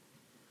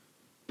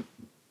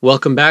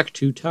Welcome back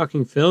to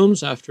Talking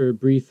Films after a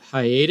brief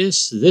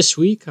hiatus. This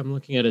week, I'm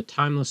looking at a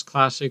timeless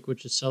classic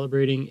which is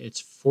celebrating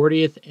its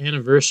 40th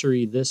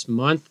anniversary this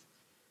month,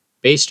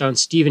 based on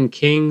Stephen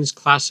King's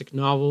classic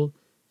novel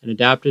and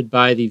adapted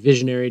by the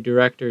visionary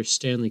director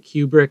Stanley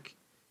Kubrick.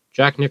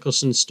 Jack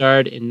Nicholson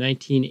starred in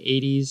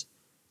 1980's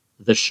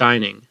The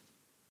Shining.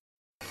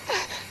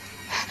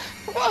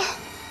 Well,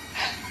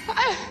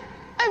 I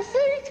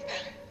think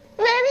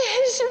maybe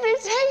he should be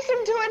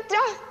taken to a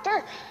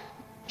doctor.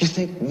 You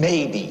think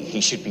maybe he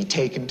should be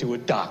taken to a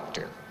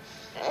doctor?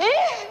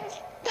 Yes.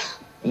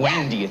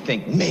 When do you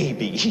think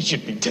maybe he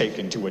should be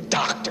taken to a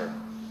doctor?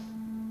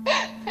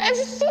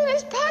 As soon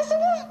as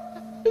possible.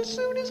 As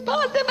soon as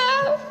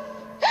possible.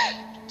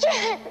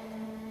 Jack.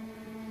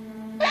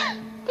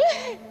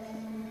 Please.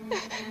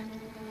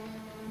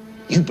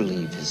 You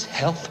believe his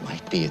health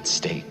might be at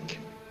stake?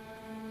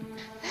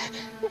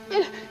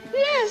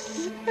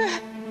 Yes.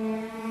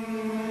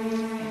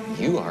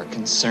 You are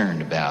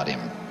concerned about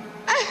him.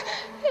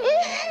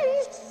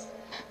 Yes.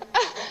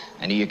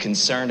 And are you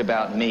concerned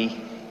about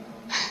me?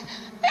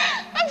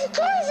 Of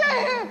course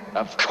I am.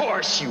 Of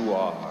course you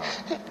are.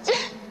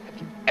 Have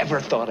you ever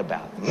thought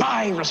about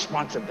my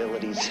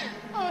responsibilities?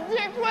 Oh,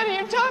 Dick, what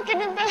are you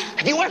talking about?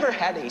 Have you ever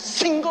had a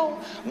single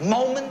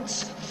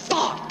moment's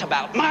thought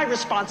about my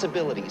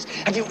responsibilities?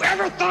 Have you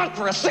ever thought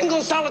for a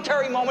single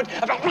solitary moment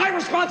about my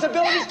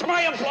responsibilities to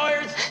my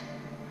employers?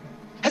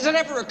 Has it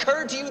ever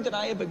occurred to you that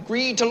I have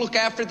agreed to look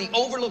after the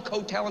Overlook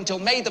Hotel until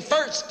May the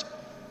 1st?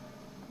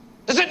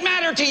 Does it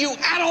matter to you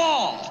at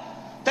all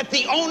that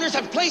the owners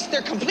have placed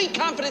their complete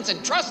confidence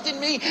and trust in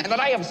me and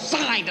that I have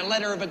signed a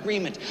letter of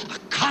agreement, a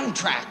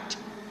contract,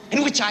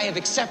 in which I have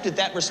accepted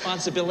that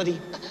responsibility?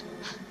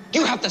 Do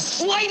you have the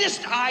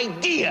slightest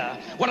idea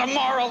what a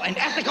moral and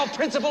ethical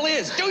principle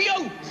is, do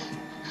you?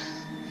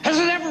 Has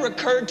it ever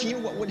occurred to you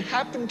what would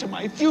happen to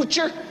my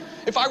future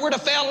if I were to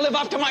fail to live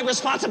up to my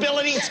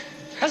responsibilities?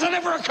 Has it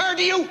ever occurred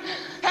to you?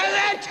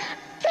 Has it?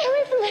 Stay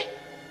away from me.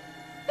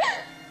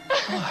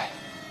 Why?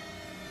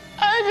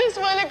 I just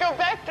want to go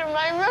back to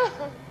my room.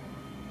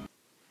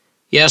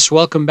 Yes,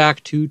 welcome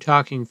back to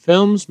Talking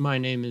Films. My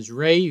name is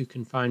Ray. You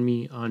can find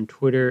me on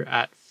Twitter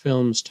at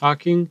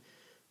FilmsTalking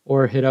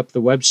or hit up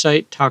the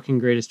website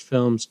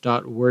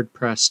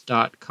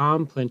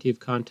talkinggreatestfilms.wordpress.com. Plenty of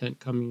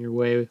content coming your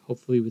way,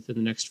 hopefully within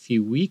the next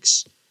few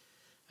weeks.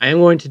 I am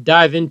going to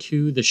dive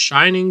into The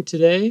Shining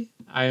today.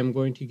 I am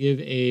going to give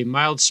a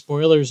mild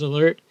spoilers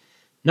alert,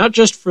 not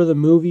just for the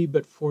movie,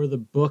 but for the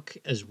book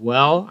as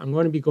well. I'm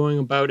going to be going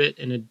about it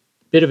in a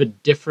bit of a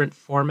different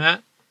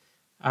format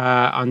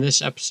on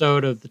this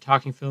episode of the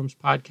Talking Films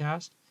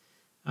podcast.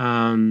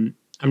 I'm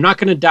not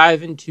going to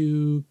dive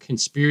into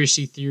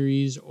conspiracy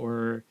theories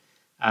or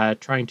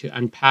trying to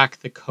unpack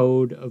the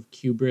code of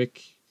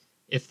Kubrick,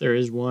 if there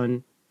is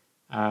one.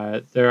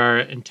 There are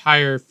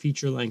entire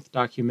feature-length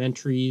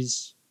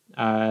documentaries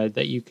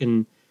that you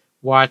can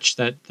watch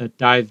that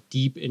dive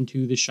deep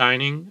into The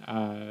Shining.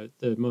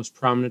 The most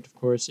prominent, of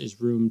course,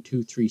 is Room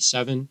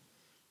 237.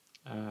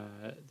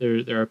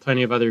 There are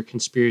plenty of other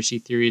conspiracy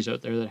theories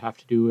out there that have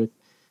to do with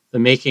the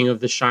making of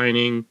The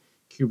Shining,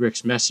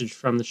 Kubrick's message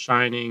from The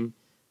Shining,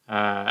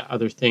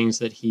 other things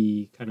that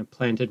he kind of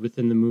planted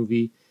within the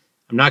movie.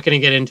 I'm not going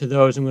to get into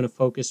those. I'm going to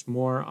focus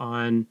more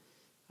on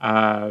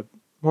the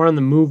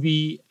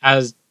movie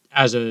as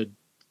a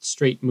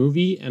straight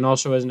movie and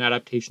also as an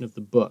adaptation of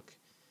the book.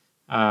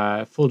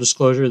 Full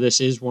disclosure,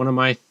 this is one of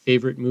my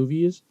favorite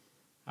movies,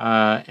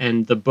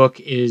 and the book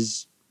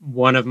is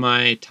one of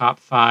my top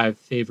 5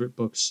 favorite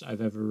books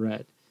I've ever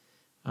read.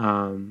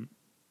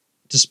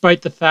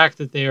 Despite the fact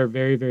that they are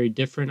very, very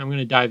different, I'm going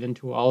to dive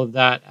into all of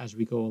that as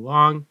we go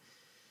along.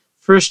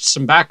 First,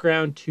 some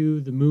background to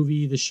the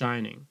movie The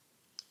Shining.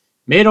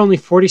 Made only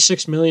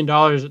 $46 million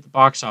at the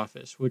box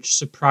office, which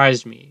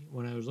surprised me.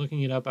 When I was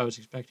looking it up, I was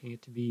expecting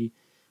it to be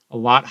a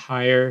lot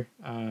higher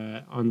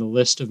on the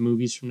list of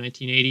movies from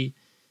 1980.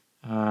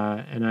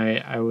 And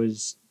I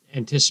was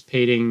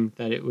anticipating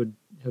that it would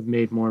have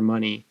made more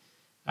money.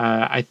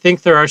 I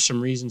think there are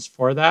some reasons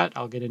for that.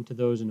 I'll get into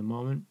those in a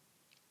moment.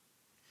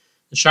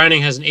 The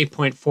Shining has an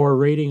 8.4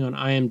 rating on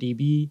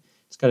IMDb.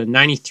 It's got a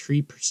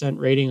 93%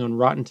 rating on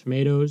Rotten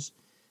Tomatoes.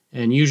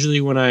 And usually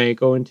when I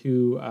go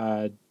into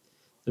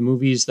the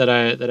movies that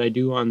I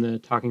do on the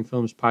Talking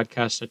Films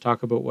podcast, I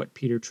talk about what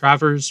Peter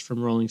Travers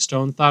from Rolling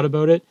Stone thought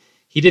about it.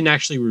 He didn't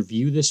actually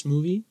review this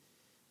movie.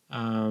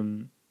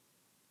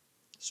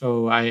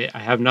 So I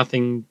have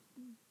nothing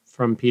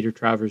from Peter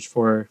Travers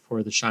for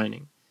The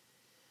Shining.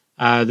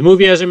 The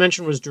movie, as I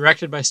mentioned, was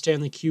directed by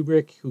Stanley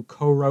Kubrick, who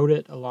co-wrote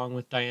it along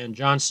with Diane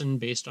Johnson,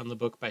 based on the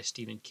book by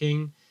Stephen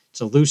King.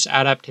 It's a loose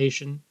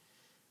adaptation.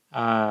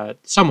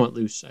 Somewhat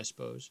loose, I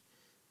suppose.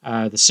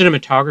 The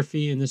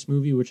cinematography in this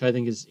movie, which I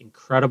think is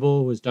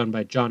incredible, was done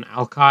by John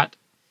Alcott.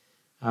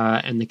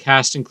 And the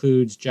cast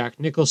includes Jack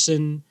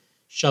Nicholson,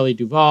 Shelley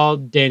Duvall,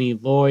 Danny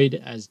Lloyd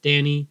as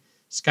Danny,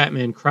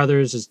 Scatman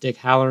Crothers as Dick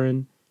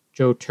Halloran,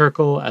 Joe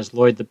Turkel as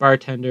Lloyd the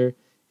bartender,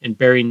 and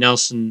Barry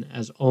Nelson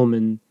as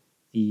Ullman,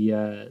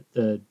 the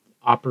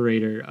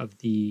operator of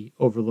the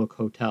Overlook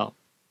Hotel.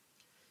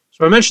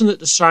 So I mentioned that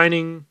The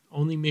Shining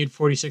only made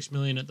 $46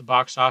 million at the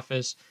box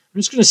office. I'm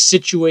just going to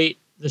situate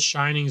The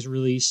Shining's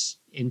release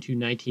into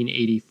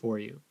 1980 for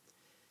you.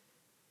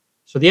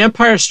 So The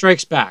Empire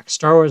Strikes Back,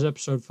 Star Wars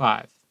Episode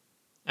 5.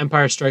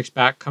 Empire Strikes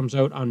Back comes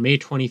out on May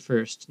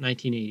 21st,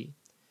 1980.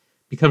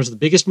 Becomes the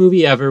biggest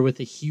movie ever with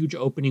a huge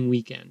opening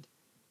weekend.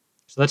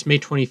 So that's May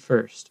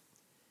 21st.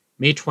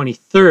 May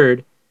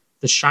 23rd,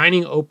 The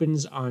Shining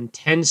opens on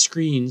 10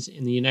 screens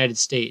in the United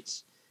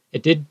States.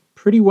 It did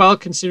pretty well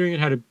considering it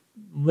had a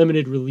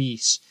limited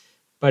release,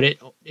 but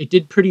it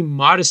did pretty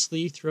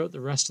modestly throughout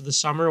the rest of the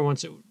summer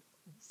once it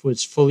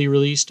was fully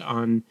released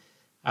on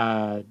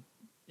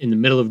in the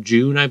middle of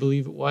June, I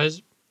believe it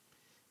was.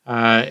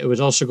 It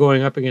was also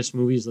going up against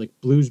movies like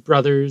Blues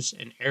Brothers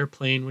and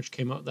Airplane, which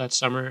came out that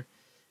summer,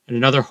 and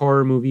another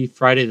horror movie,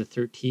 Friday the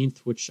 13th,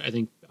 which I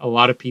think a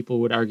lot of people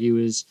would argue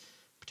is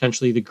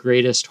potentially the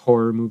greatest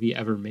horror movie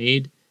ever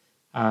made,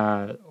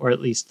 or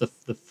at least the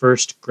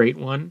first great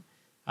one,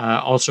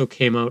 also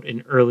came out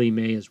in early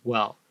May as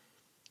well.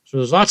 So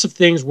there's lots of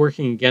things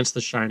working against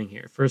The Shining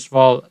here. First of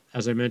all,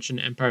 as I mentioned,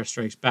 Empire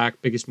Strikes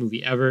Back, biggest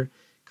movie ever,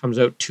 comes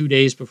out 2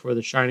 days before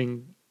The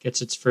Shining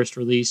gets its first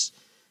release,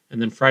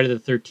 and then Friday the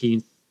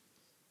 13th,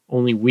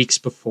 only weeks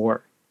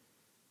before.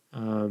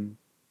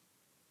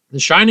 The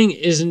Shining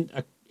isn't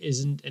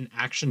an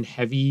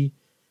action-heavy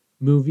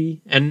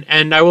movie,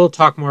 and I will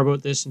talk more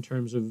about this in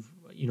terms of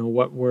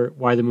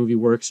why the movie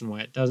works and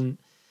why it doesn't.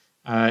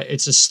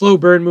 It's a slow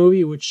burn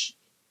movie, which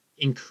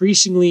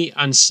increasingly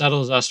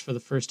unsettles us for the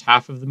first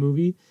half of the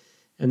movie,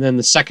 and then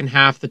the second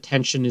half, the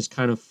tension is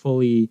kind of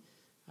fully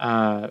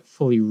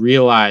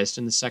realized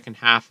in the second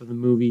half of the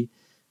movie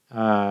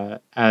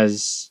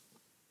as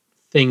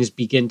things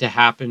begin to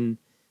happen,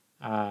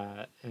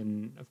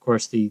 and of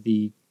course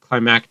the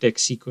climactic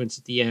sequence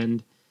at the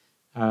end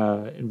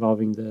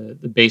involving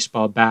the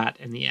baseball bat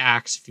and the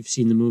axe. If you've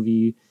seen the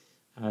movie,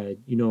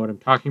 you know what I'm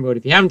talking about.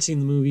 If you haven't seen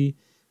the movie,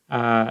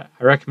 I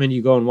recommend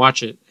you go and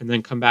watch it and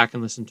then come back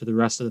and listen to the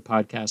rest of the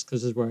podcast,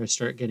 because this is where I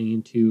start getting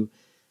into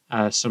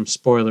some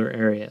spoiler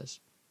areas.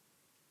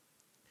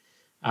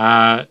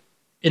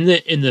 In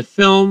the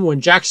film,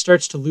 when Jack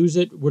starts to lose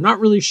it, we're not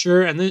really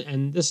sure,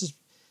 and this is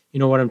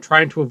what I'm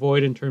trying to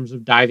avoid in terms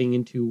of diving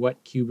into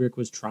what Kubrick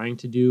was trying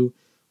to do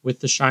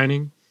with The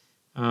Shining.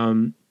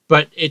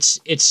 But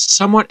it's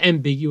somewhat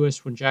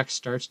ambiguous when Jack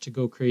starts to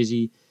go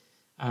crazy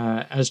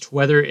as to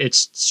whether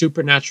it's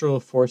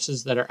supernatural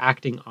forces that are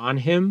acting on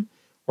him,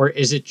 or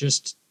is it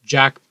just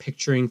Jack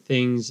picturing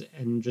things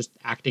and just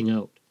acting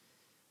out.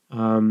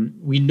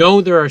 We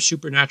know there are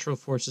supernatural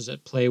forces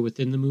at play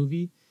within the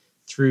movie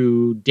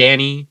through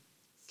Danny,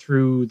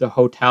 through the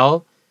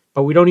hotel,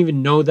 but we don't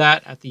even know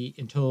that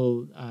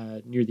until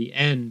near the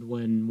end,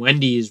 when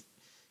Wendy is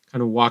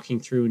kind of walking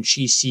through and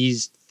she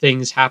sees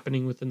things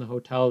happening within the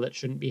hotel that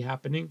shouldn't be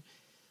happening.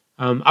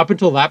 Up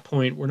until that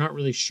point, we're not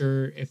really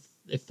sure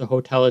if the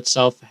hotel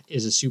itself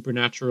is a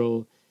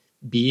supernatural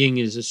being,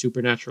 is a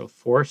supernatural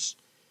force.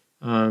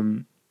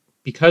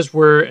 Because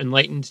we're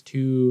enlightened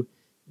to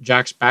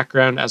Jack's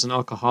background as an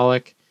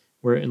alcoholic,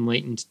 we're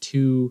enlightened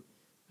to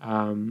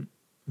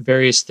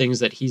various things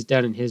that he's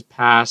done in his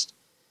past.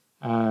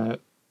 We're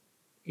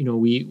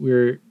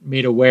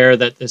made aware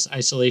that this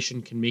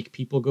isolation can make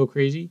people go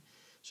crazy.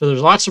 So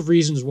there's lots of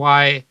reasons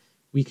why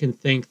we can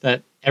think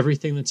that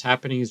everything that's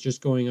happening is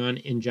just going on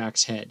in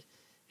Jack's head,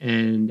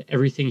 and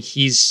everything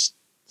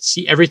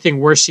everything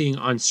we're seeing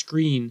on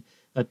screen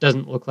that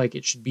doesn't look like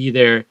it should be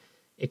there,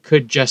 it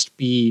could just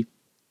be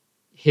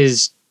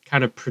his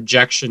kind of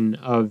projection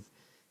of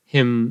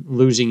him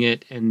losing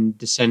it and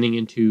descending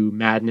into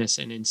madness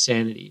and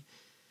insanity.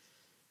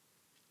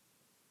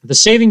 The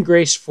saving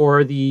grace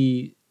for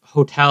the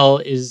hotel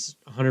is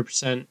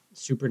 100%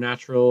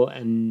 supernatural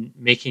and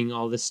making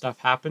all this stuff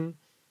happen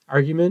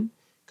argument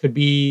could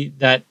be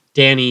that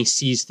Danny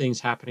sees things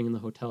happening in the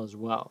hotel as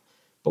well.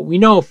 But we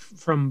know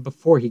from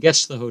before he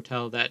gets to the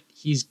hotel that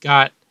he's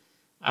got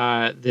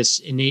this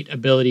innate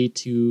ability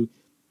to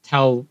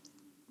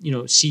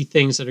see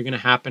things that are going to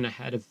happen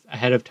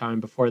ahead of time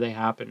before they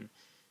happen.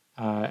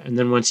 And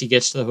then once he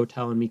gets to the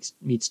hotel and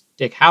meets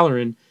Dick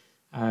Hallorann,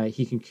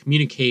 he can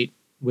communicate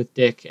with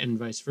Dick and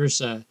vice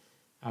versa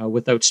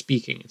without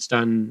speaking. It's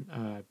done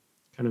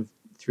kind of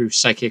through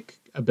psychic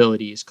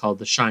abilities called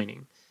The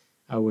Shining,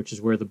 which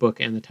is where the book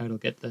and the title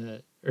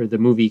the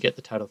movie get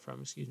the title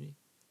from. Excuse me.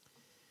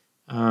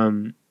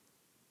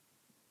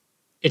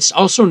 It's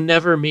also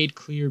never made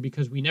clear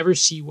because we never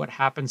see what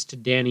happens to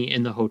Danny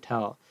in the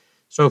hotel.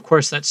 So of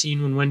course that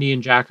scene when Wendy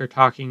and Jack are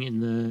talking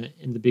in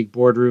the big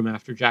boardroom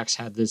after Jack's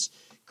had this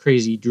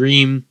crazy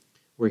dream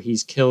where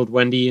he's killed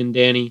Wendy and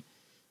Danny.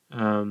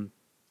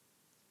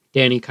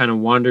 Danny kind of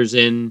wanders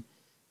in.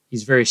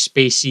 He's very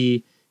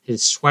spacey.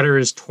 His sweater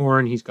is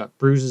torn. He's got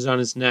bruises on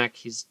his neck.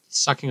 He's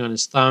sucking on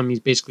his thumb. He's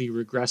basically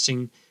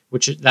regressing,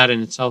 which that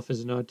in itself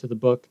is a nod to the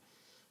book.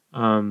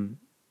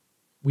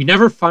 We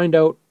never find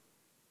out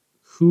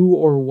who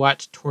or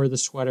what tore the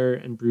sweater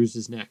and bruised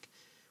his neck.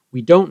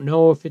 We don't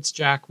know if it's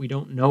Jack. We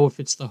don't know if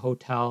it's the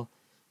hotel.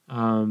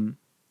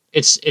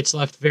 It's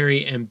left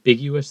very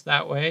ambiguous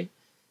that way.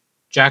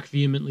 Jack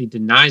vehemently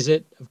denies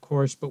it, of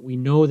course, but we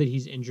know that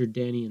he's injured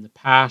Danny in the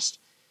past,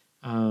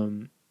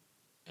 and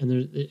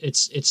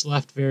it's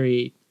left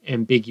very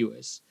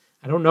ambiguous.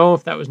 I don't know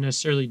if that was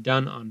necessarily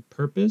done on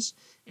purpose.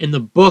 In the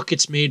book,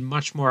 it's made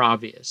much more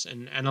obvious,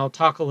 and I'll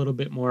talk a little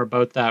bit more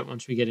about that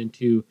once we get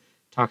into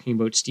talking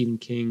about Stephen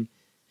King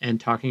and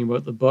talking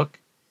about the book.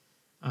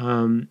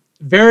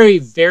 Very,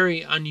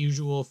 very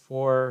unusual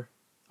for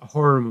a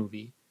horror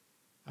movie.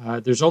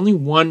 There's only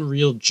one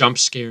real jump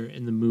scare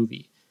in the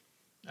movie.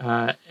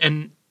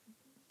 And,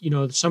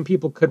 some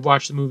people could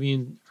watch the movie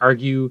and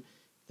argue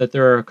that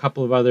there are a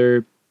couple of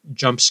other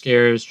jump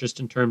scares just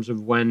in terms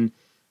of when,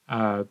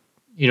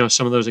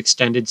 some of those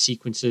extended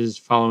sequences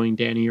following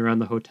Danny around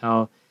the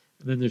hotel.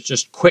 And then there's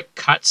just quick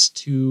cuts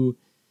to,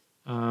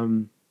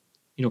 the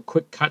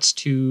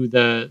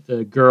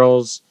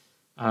girls,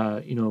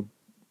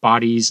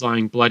 bodies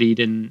lying bloodied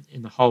in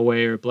the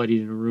hallway or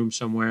bloodied in a room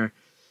somewhere.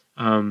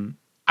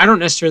 I don't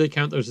necessarily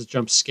count those as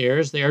jump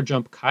scares. They are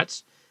jump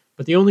cuts.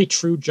 But the only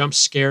true jump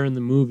scare in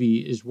the movie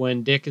is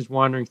when Dick is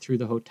wandering through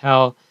the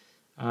hotel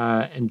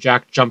and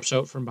Jack jumps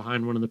out from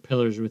behind one of the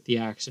pillars with the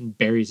axe and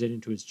buries it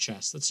into his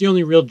chest. That's the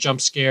only real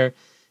jump scare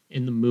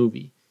in the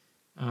movie.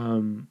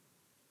 In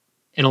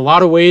a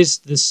lot of ways,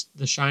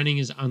 The Shining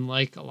is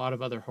unlike a lot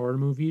of other horror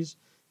movies.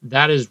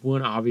 That is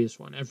one obvious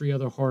one. Every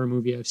other horror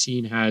movie I've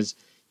seen has,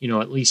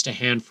 at least a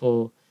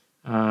handful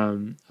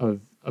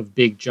of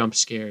big jump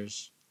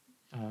scares,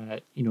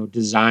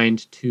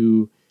 designed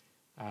to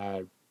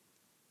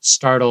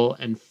startle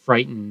and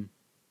frighten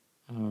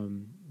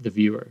the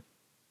viewer.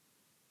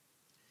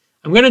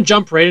 I'm going to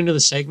jump right into the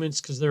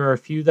segments because there are a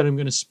few that I'm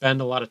going to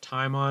spend a lot of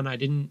time on. I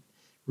didn't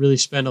really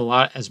spend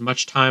as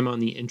much time on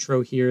the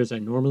intro here as I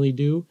normally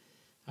do,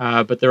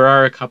 but there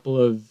are a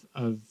couple of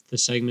the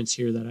segments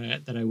here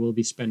that I will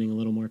be spending a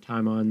little more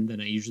time on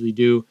than I usually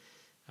do,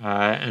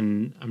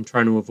 and I'm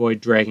trying to avoid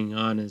dragging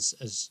on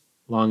as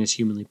long as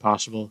humanly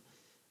possible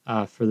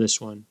for this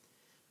one.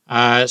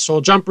 So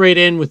I'll jump right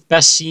in with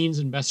best scenes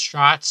and best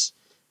shots.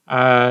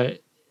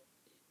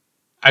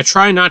 I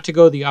try not to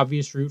go the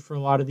obvious route for a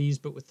lot of these,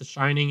 but with The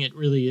Shining, it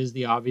really is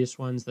the obvious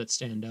ones that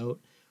stand out.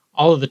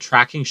 All of the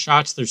tracking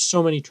shots, there's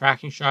so many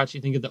tracking shots.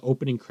 You think of the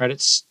opening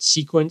credits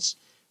sequence,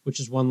 which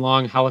is one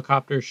long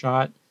helicopter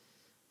shot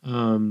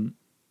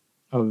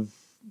of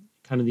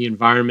kind of the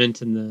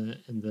environment and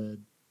the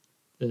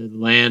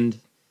land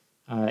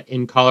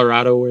in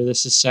Colorado where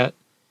this is set.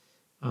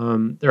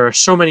 There are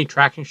so many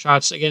tracking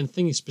shots. Again,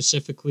 thinking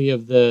specifically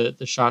of the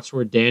shots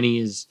where Danny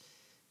is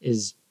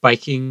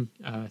biking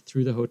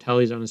through the hotel.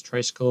 He's on his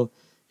tricycle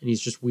and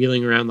he's just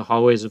wheeling around the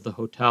hallways of the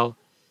hotel.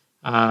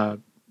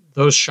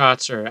 Those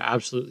shots are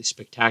absolutely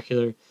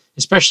spectacular,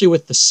 especially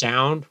with the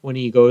sound when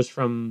he goes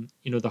from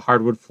the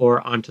hardwood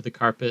floor onto the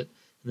carpet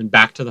and then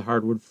back to the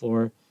hardwood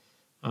floor.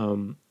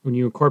 When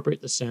you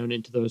incorporate the sound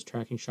into those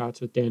tracking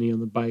shots with Danny on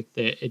the bike,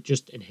 it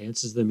just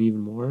enhances them even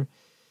more.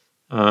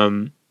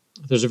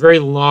 There's a very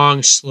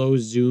long, slow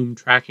zoom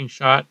tracking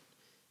shot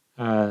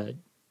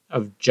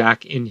of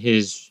Jack in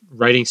his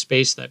writing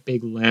space, that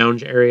big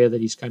lounge area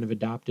that he's kind of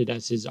adopted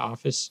as his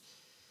office.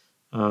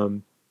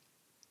 And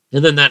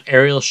then that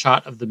aerial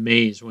shot of the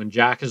maze when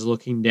Jack is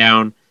looking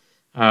down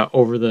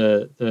over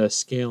the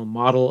scale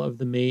model of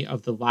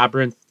the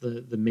labyrinth,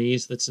 the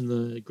maze that's in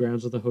the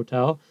grounds of the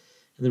hotel.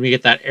 And then we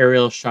get that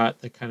aerial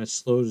shot that kind of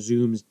slow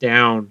zooms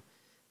down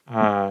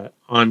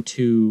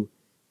onto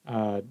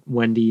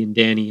Wendy and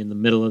Danny in the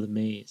middle of the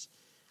maze.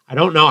 I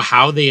don't know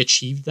how they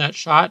achieved that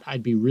shot.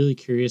 I'd be really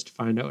curious to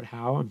find out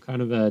how. I'm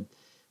kind of a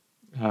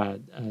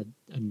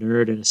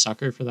nerd and a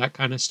sucker for that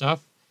kind of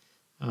stuff.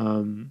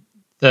 The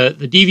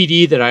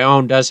DVD that I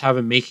own does have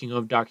a making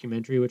of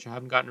documentary, which I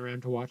haven't gotten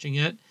around to watching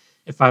yet.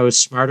 If I was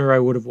smarter, I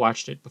would have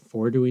watched it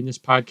before doing this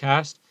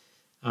podcast.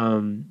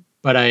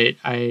 But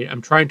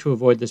I'm trying to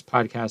avoid this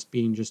podcast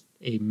being just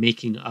a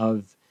making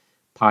of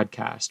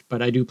podcast.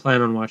 But I do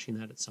plan on watching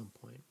that at some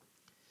point.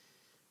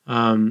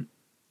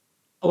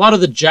 A lot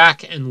of the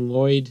Jack and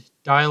Lloyd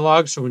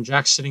dialogue. So when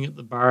Jack's sitting at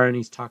the bar and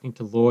he's talking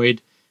to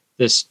Lloyd,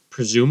 this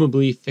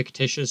presumably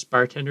fictitious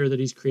bartender that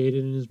he's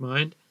created in his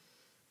mind.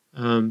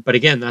 But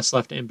again, that's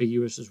left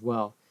ambiguous as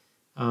well.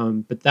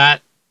 But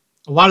a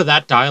lot of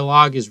that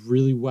dialogue is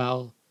really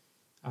well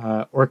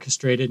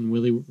orchestrated and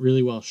really,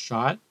 really well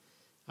shot.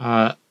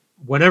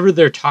 Whenever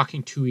they're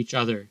talking to each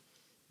other,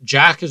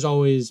 Jack is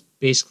always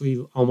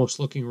basically almost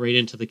looking right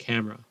into the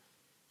camera.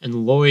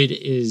 And Lloyd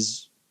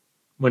is,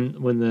 when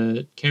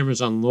the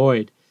camera's on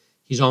Lloyd,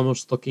 he's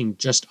almost looking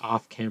just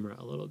off camera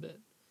a little bit.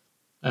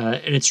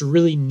 And it's a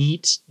really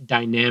neat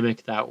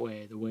dynamic that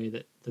way, the way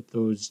that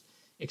those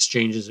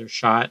exchanges are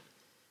shot.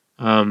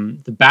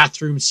 The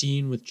bathroom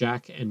scene with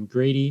Jack and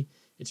Grady,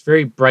 it's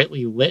very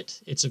brightly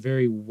lit. It's a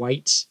very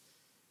white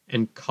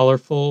and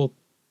colorful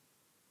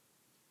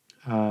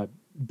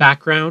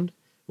background,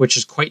 which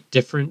is quite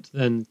different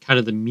than kind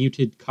of the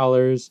muted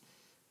colors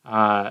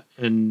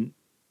and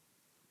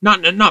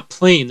not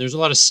plain. There's a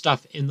lot of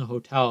stuff in the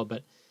hotel,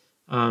 but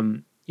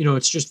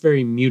it's just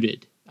very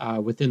muted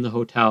within the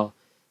hotel.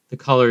 The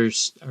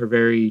colors are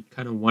very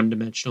kind of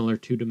one-dimensional or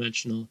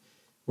two-dimensional.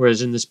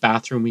 Whereas in this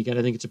bathroom, we get,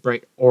 I think it's a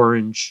bright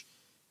orange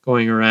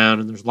going around,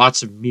 and there's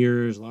lots of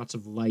mirrors, lots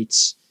of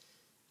lights.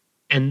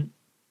 And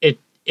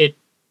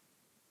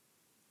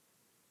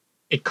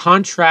it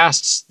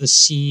contrasts the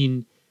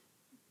scene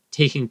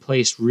taking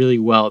place really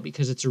well,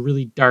 because it's a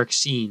really dark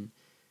scene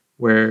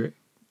where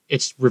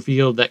it's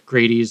revealed that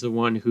Grady is the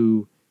one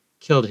who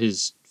killed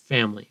his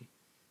family.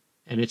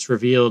 And it's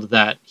revealed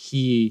that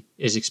he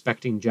is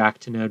expecting Jack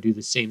to now do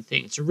the same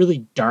thing. It's a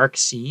really dark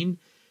scene,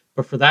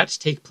 but for that to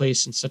take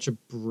place in such a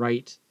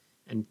bright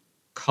and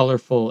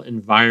colorful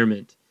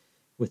environment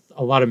with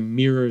a lot of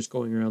mirrors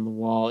going around the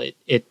wall,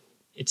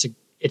 it's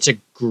a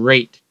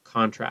great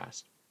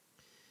contrast.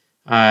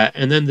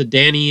 And then the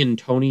Danny and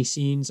Tony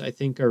scenes, I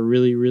think, are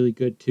really, really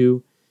good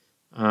too.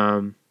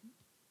 I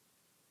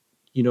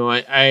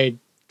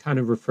kind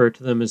of refer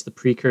to them as the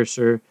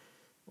precursor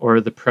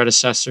or the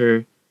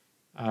predecessor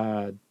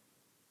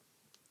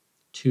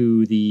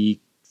to the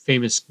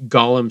famous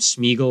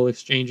Gollum-Smeagol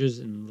exchanges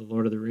in the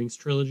Lord of the Rings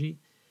trilogy.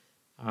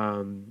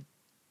 I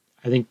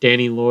think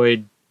Danny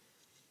Lloyd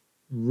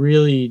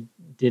really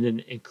did an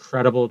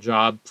incredible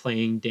job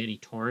playing Danny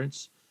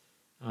Torrance.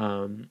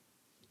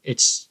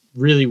 It's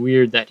really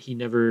weird that he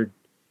never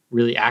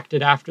really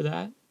acted after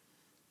that.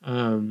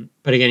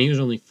 But again, he was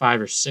only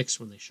 5 or 6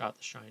 when they shot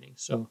The Shining.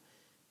 So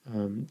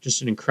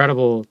just an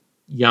incredible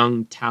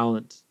young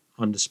talent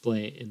on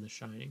display in The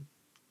Shining.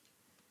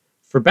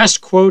 For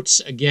best quotes,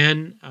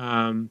 again,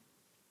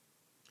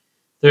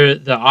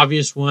 the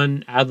obvious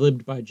one,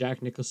 ad-libbed by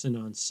Jack Nicholson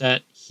on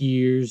set.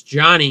 Here's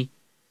Johnny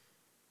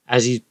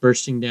as he's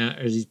breaking down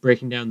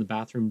the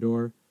bathroom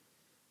door.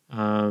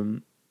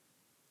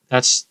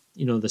 That's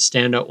the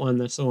standout one.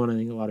 That's the one I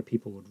think a lot of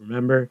people would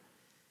remember.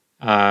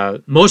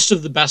 Most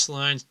of the best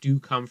lines do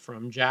come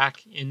from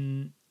Jack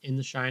in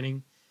The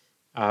Shining.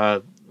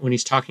 When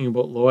he's talking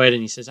about Lloyd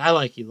and he says, "I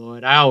like you,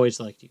 Lloyd. I always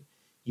liked you.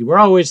 You were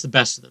always the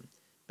best of them.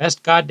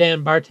 Best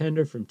goddamn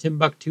bartender from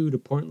Timbuktu to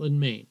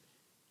Portland, Maine.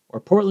 Or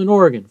Portland,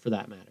 Oregon, for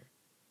that matter."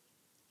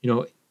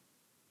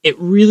 It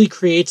really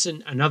creates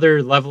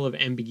another level of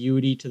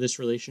ambiguity to this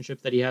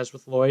relationship that he has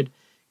with Lloyd,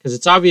 because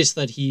it's obvious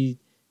that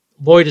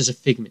Lloyd is a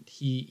figment.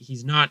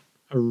 He's not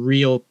a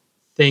real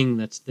thing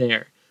that's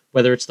there,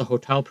 whether it's the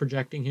hotel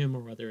projecting him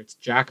or whether it's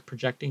Jack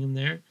projecting him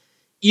there.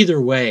 Either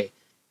way,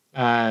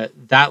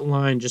 that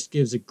line just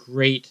gives a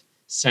great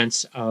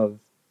sense of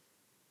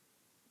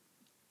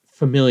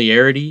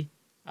familiarity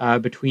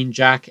between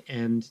Jack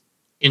and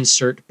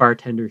insert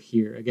bartender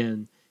here.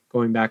 Again,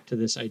 going back to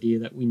this idea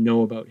that we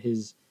know about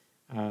his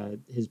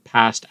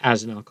past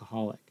as an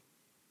alcoholic.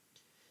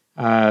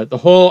 The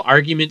whole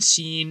argument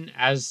scene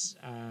as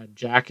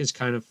Jack is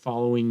kind of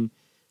following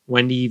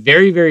Wendy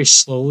very, very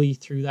slowly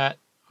through that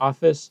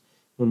office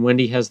when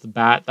Wendy has the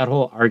bat, that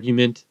whole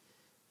argument,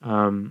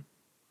 and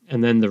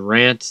then the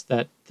rant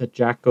that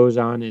Jack goes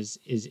on is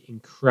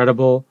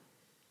incredible.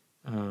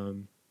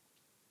 And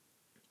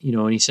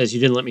he says, "You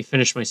didn't let me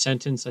finish my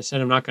sentence. I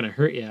said I'm not going to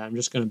hurt you. I'm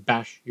just going to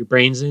bash your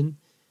brains in."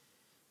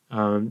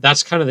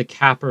 That's kind of the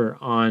capper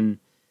on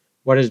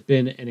what has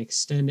been an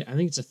extended, I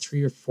think it's a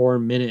 3 or 4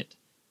 minute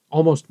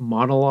almost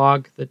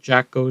monologue that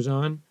Jack goes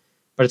on,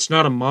 but it's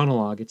not a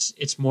monologue.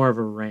 It's more of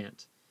a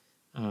rant.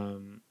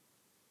 And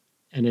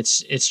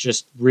it's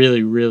just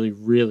really, really,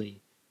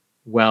 really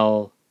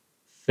well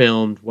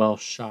filmed, well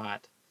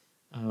shot,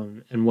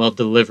 and well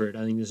delivered.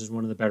 I think this is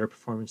one of the better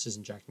performances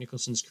in Jack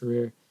Nicholson's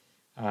career.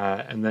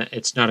 And that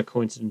it's not a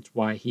coincidence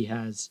why he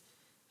has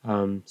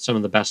some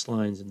of the best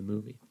lines in the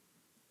movie.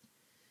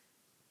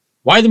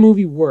 Why the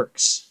movie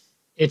works.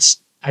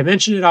 I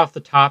mentioned it off the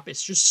top.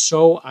 It's just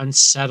so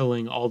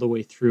unsettling all the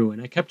way through.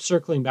 And I kept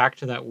circling back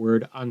to that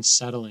word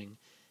unsettling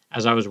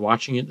as I was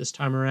watching it this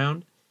time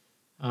around.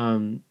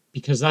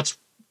 Because that's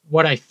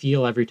what I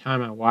feel every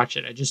time I watch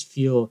it. I just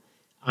feel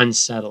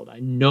unsettled. I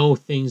know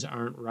things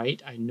aren't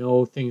right. I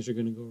know things are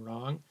going to go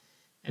wrong.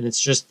 And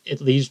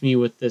it leaves me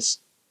with this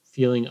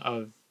feeling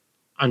of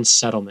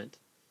unsettlement.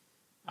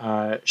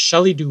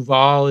 Shelley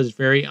Duvall is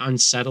very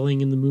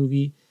unsettling in the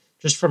movie,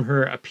 just from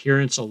her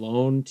appearance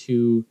alone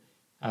to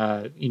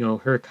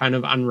her kind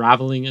of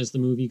unraveling as the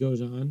movie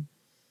goes on.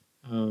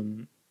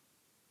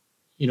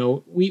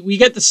 We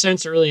get the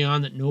sense early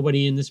on that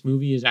nobody in this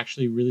movie is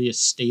actually really a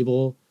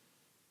stable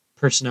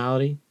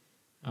personality.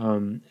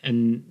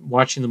 And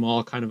watching them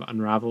all kind of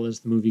unravel as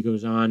the movie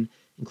goes on,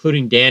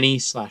 including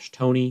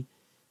Danny/Tony.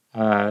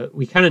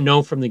 We kind of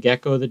know from the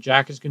get-go that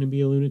Jack is going to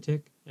be a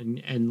lunatic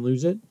and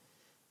lose it.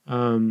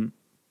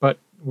 But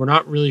we're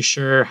not really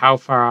sure how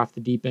far off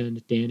the deep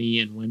end Danny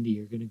and Wendy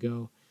are going to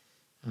go.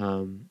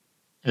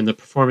 And the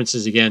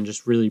performances, again,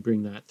 just really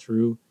bring that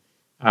through.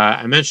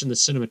 I mentioned the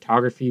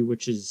cinematography,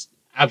 which is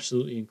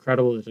absolutely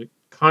incredible. There's a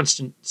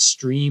constant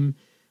stream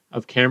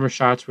of camera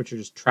shots which are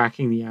just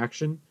tracking the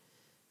action.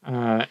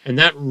 And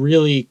that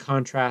really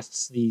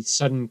contrasts the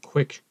sudden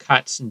quick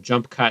cuts and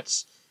jump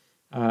cuts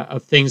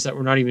of things that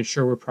we're not even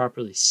sure we're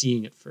properly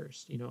seeing at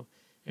first,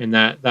 And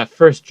that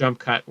first jump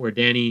cut where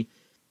Danny,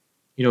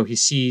 he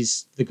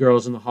sees the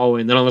girls in the hallway,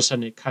 and then all of a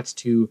sudden it cuts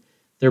to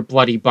their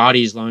bloody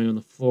bodies lying on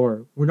the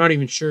floor. We're not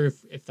even sure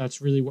if that's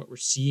really what we're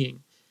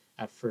seeing.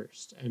 at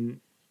first. And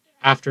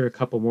after a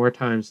couple more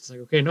times, it's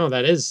like, okay, no,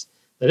 that is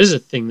a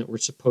thing that we're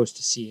supposed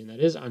to see, and that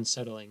is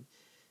unsettling.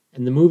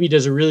 And the movie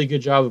does a really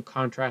good job of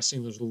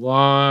contrasting those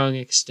long,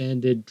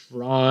 extended,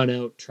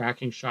 drawn-out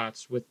tracking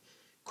shots with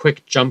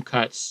quick jump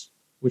cuts,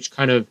 which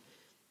kind of,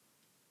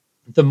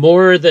 the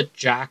more that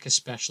Jack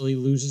especially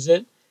loses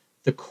it,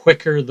 the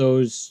quicker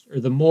those, or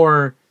the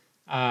more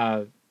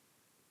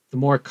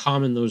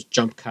common those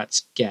jump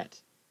cuts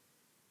get.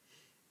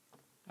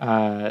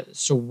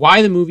 So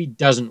why the movie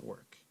doesn't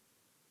work?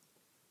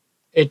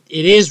 It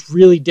is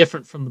really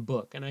different from the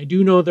book. And I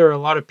do know there are a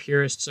lot of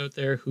purists out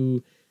there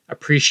who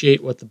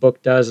appreciate what the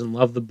book does and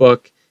love the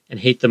book and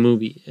hate the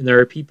movie. And there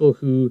are people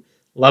who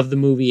love the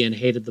movie and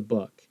hated the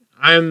book.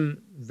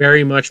 I'm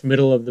very much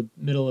middle of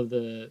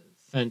the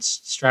fence,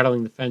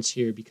 straddling the fence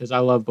here, because I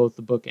love both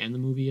the book and the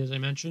movie, as I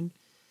mentioned.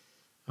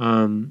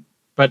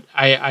 But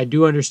I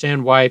do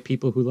understand why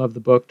people who love the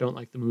book don't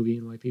like the movie,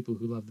 and why people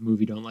who love the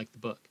movie don't like the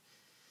book.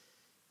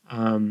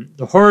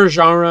 The horror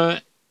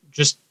genre,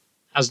 just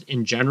as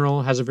in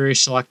general, has a very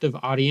selective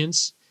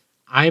audience.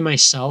 I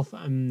myself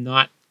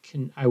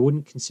I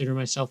wouldn't consider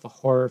myself a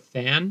horror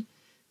fan.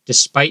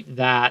 Despite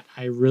that,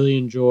 I really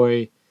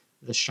enjoy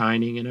The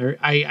Shining, and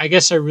I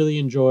guess I really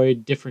enjoy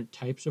different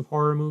types of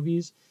horror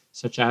movies,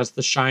 such as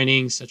The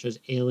Shining, such as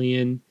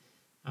Alien.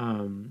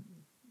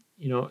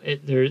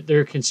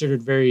 They're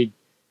considered very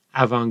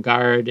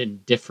avant-garde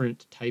and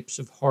different types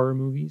of horror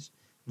movies.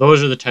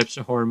 Those are the types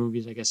of horror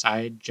movies I guess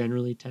I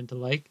generally tend to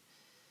like.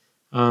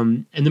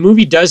 And the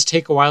movie does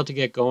take a while to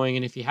get going,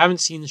 and if you haven't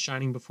seen The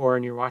Shining before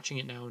and you're watching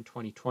it now in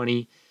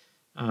 2020,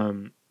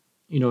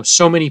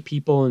 so many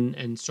people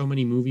and so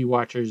many movie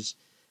watchers,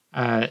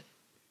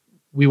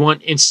 we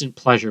want instant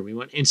pleasure. We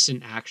want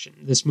instant action.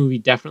 This movie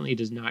definitely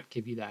does not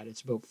give you that.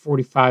 It's about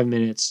 45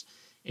 minutes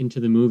into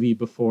the movie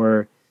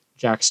before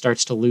Jack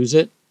starts to lose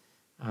it,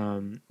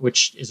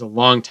 which is a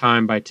long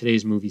time by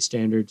today's movie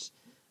standards.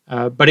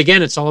 But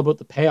again, it's all about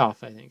the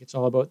payoff, I think. It's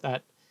all about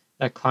that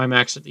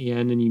climax at the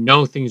end,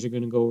 and things are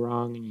going to go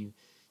wrong, and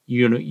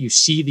you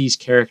see these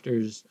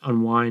characters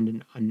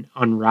unwind and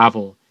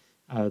unravel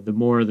the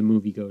more the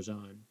movie goes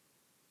on.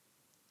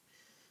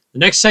 The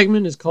next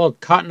segment is called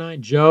Cotton Eye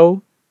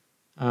Joe,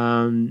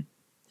 in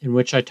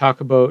which I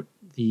talk about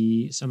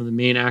some of the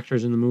main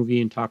actors in the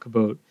movie and talk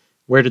about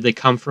where did they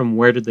come from,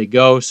 where did they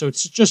go. So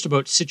it's just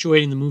about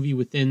situating the movie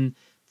within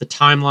the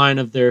timeline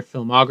of their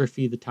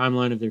filmography, the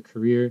timeline of their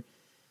career.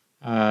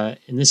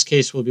 In this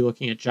case, we'll be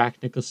looking at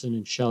Jack Nicholson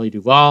and Shelley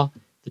Duvall,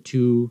 the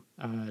two,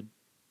 I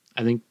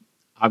think,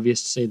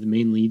 obvious to say, the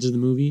main leads of the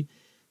movie.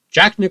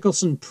 Jack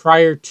Nicholson,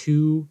 prior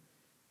to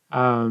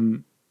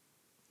The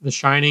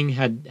Shining,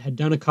 had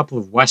done a couple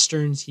of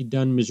westerns. He'd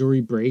done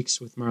Missouri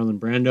Breaks with Marlon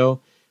Brando,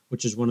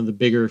 which is one of the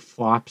bigger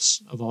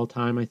flops of all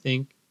time, I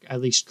think,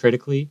 at least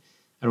critically.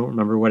 I don't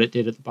remember what it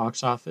did at the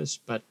box office,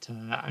 but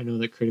I know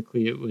that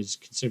critically it was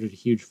considered a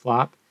huge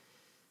flop.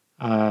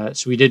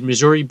 So we did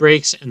Missouri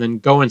Breaks and then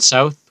Going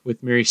South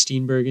with Mary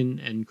Steenburgen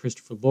and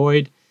Christopher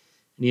Lloyd.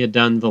 And he had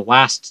done The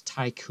Last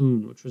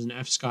Tycoon, which was an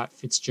F. Scott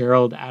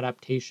Fitzgerald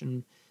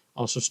adaptation,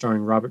 also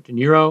starring Robert De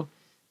Niro.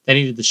 Then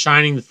he did The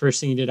Shining. The first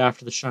thing he did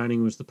after The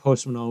Shining was The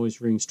Postman Always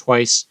Rings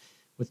Twice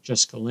with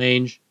Jessica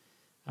Lange.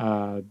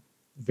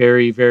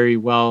 Very, very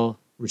well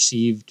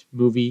received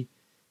movie.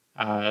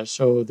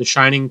 So The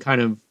Shining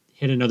kind of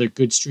hit another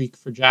good streak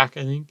for Jack,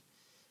 I think,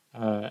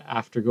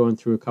 after going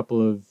through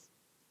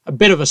a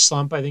bit of a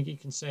slump, I think you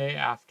can say,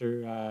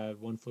 after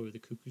One Flew Over the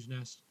Cuckoo's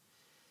Nest.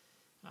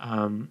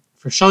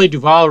 For Shelley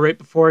Duvall, right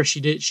before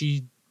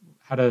she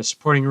had a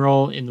supporting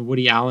role in the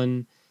Woody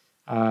Allen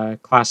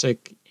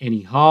classic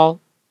Annie Hall.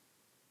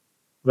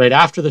 Right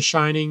after The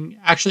Shining,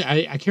 actually,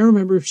 I can't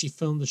remember if she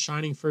filmed The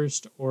Shining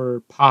first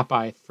or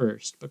Popeye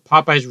first, but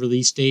Popeye's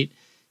release date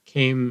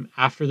came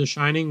after The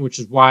Shining, which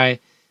is why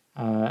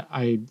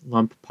I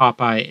lump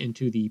Popeye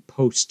into the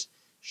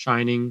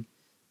post-Shining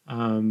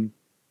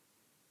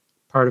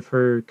part of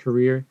her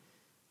career.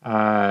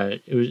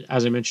 It was,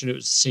 as I mentioned, it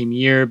was the same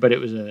year, but it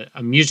was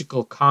a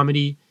musical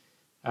comedy,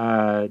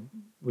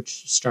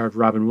 which starred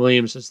Robin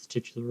Williams as the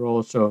titular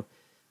role. So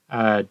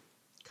kind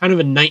of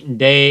a night and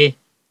day,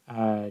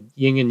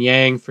 yin and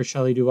yang for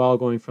Shelley Duvall,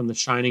 going from The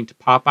Shining to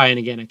Popeye. And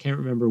again, I can't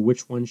remember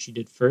which one she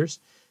did first,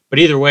 but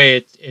either way,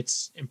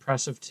 it's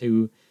impressive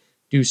to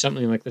do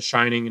something like The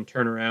Shining and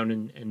turn around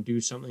and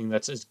do something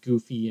that's as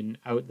goofy and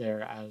out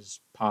there as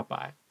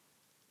Popeye.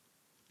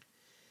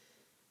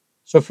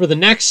 So for the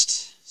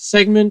next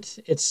segment,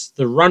 it's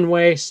the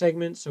runway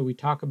segment. So we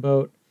talk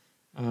about,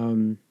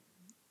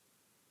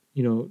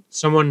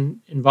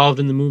 someone involved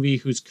in the movie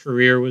whose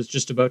career was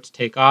just about to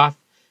take off.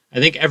 I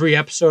think every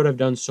episode I've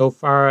done so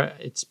far,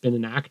 it's been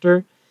an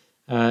actor.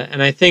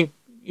 And I think,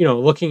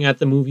 looking at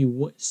the movie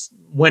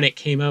when it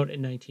came out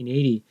in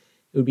 1980,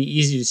 it would be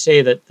easy to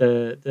say that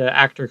the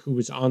actor who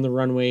was on the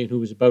runway and who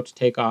was about to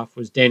take off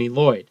was Danny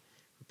Lloyd,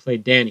 who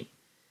played Danny.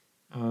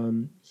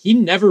 He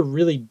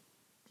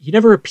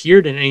never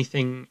appeared in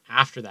anything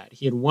after that.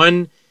 He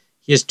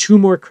has two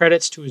more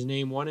credits to his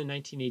name, one in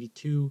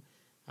 1982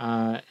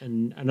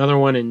 and another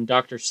one in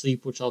Dr.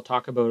 Sleep, which I'll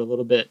talk about a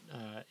little bit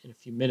in a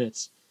few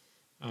minutes.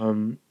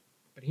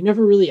 But he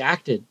never really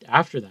acted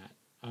after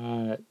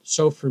that.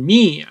 So for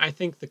me, I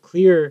think the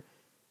clear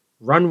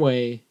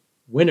runway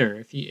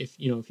winner, if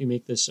you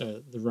make this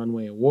the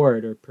runway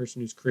award, or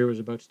person whose career was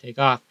about to take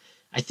off,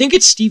 I think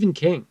it's Stephen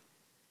King,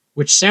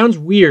 which sounds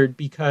weird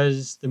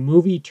because the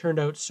movie turned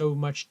out so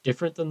much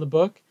different than the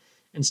book,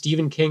 and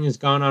Stephen King has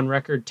gone on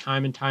record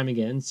time and time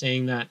again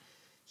saying that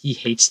he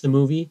hates the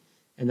movie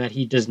and that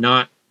he does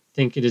not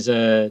think it is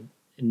an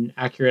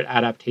accurate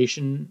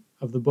adaptation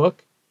of the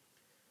book.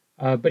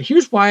 But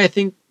here's why I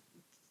think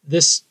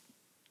this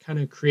kind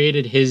of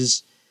created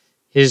his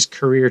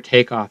career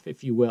takeoff,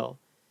 if you will.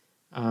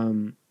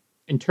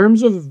 In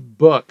terms of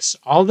books,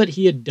 all that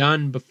he had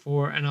done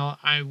before, and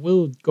I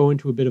will go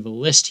into a bit of a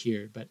list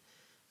here, but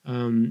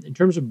in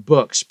terms of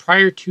books,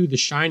 prior to The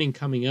Shining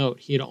coming out,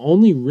 he had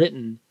only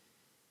written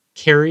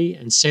Carrie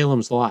and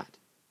Salem's Lot.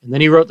 And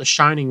then he wrote The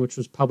Shining, which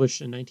was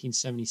published in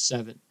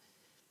 1977.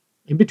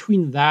 In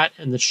between that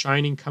and The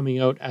Shining coming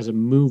out as a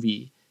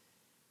movie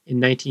in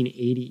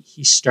 1980,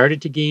 he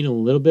started to gain a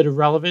little bit of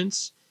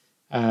relevance.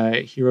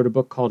 He wrote a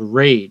book called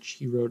Rage.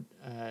 He wrote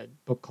a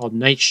book called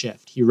Night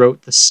Shift. He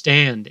wrote The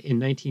Stand in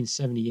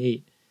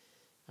 1978.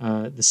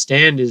 The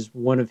Stand is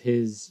one of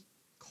his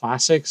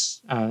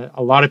classics.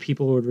 A lot of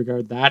people would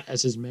regard that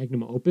as his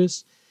magnum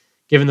opus.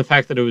 Given the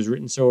fact that it was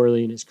written so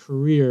early in his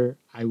career,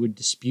 I would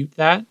dispute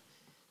that,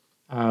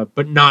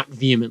 but not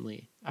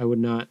vehemently. I would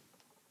not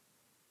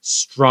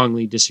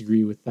strongly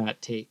disagree with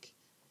that take.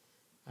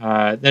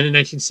 Then in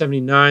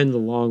 1979, The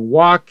Long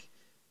Walk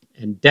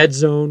and Dead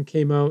Zone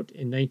came out.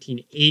 In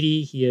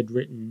 1980, he had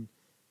written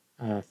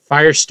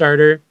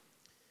Firestarter,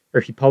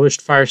 or he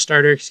published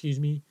Firestarter, excuse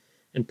me.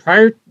 And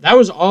that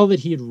was all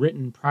that he had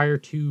written prior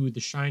to The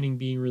Shining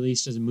being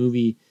released as a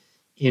movie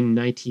in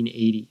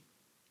 1980.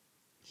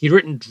 He'd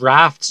written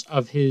drafts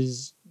of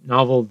his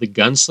novel The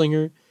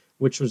Gunslinger,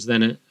 which was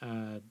then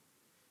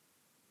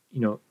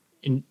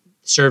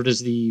served as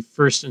the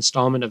first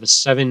installment of a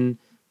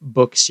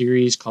 7-book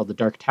series called the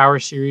Dark Tower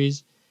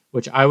series,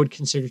 which I would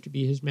consider to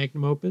be his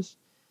magnum opus.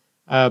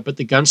 But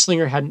The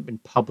Gunslinger hadn't been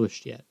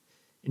published yet.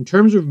 In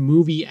terms of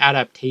movie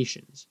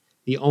adaptations,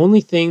 the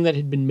only thing that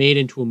had been made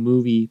into a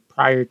movie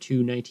prior to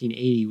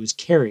 1980 was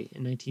Carrie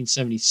in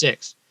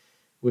 1976,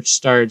 which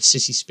starred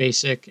Sissy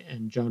Spacek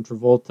and John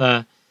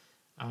Travolta.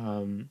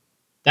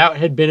 That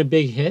had been a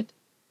big hit,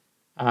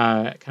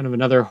 kind of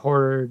another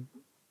horror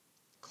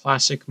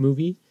classic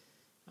movie.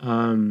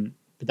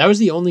 But that was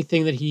the only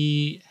thing that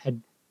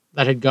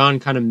had gone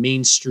kind of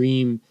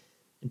mainstream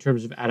in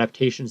terms of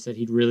adaptations that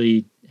he'd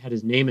really had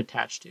his name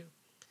attached to.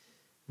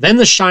 Then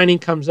The Shining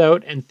comes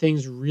out, and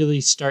things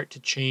really start to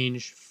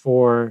change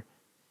for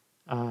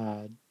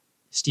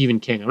Stephen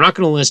King. I'm not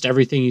going to list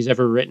everything he's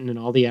ever written and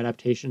all the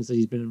adaptations that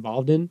he's been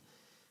involved in,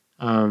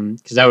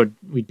 because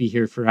we'd be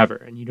here forever.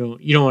 And you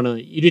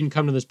didn't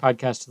come to this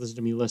podcast to listen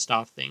to me list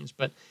off things.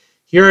 But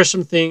here are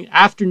some things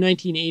after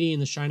 1980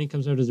 and The Shining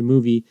comes out as a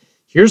movie.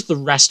 Here's the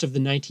rest of the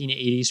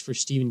 1980s for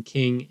Stephen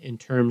King in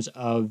terms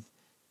of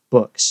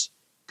books: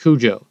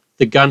 Cujo,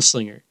 The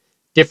Gunslinger,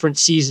 Different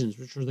Seasons,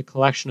 which was a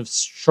collection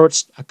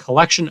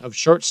of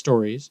short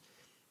stories,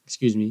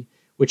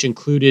 which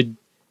included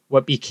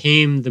what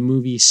became the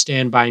movie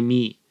Stand By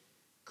Me,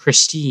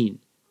 Christine,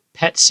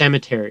 Pet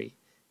Sematary,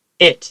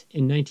 It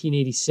in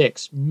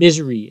 1986,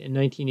 Misery in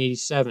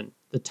 1987,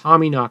 The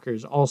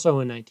Tommyknockers also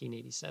in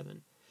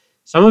 1987.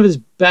 Some of his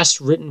best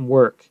written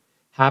work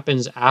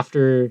happens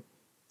after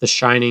The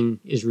Shining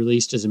is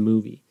released as a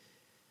movie.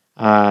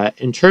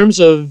 In terms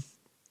of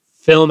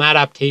film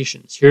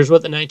adaptations, here's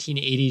what the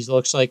 1980s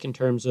looks like in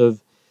terms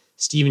of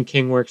Stephen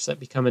King works that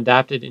become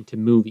adapted into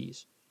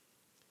movies.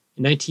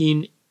 In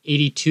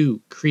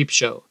 1982,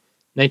 Creepshow.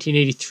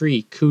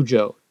 1983,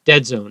 Cujo,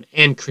 Dead Zone,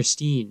 and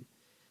Christine.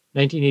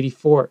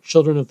 1984,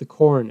 Children of the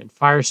Corn and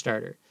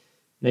Firestarter.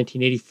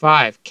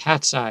 1985,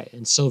 Cat's Eye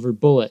and Silver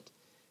Bullet.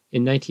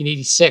 In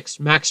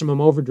 1986,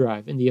 Maximum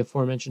Overdrive and the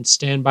aforementioned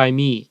Stand By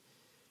Me.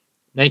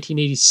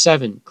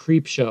 1987,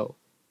 Creepshow,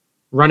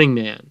 Running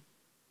Man.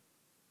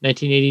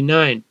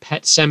 1989,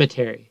 Pet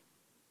Sematary.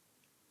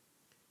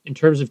 In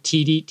terms of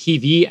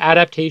TV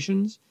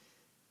adaptations,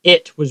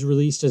 It was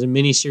released as a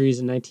miniseries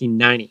in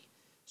 1990.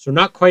 So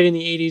not quite in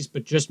the 80s,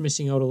 but just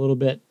missing out a little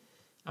bit.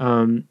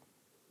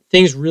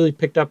 Things really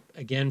picked up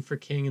again for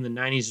King in the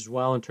 90s as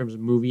well in terms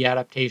of movie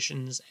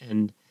adaptations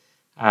and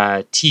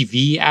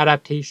TV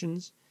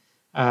adaptations.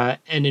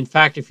 And in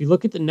fact, if you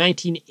look at the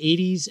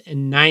 1980s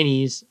and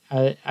 90s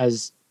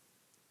as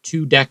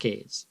 2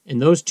 decades, in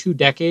those 2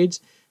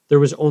 decades, there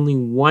was only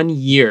 1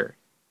 year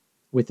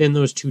within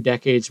those 2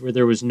 decades where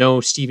there was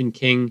no Stephen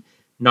King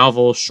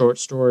novel, short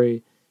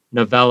story,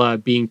 novella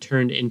being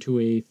turned into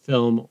a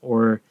film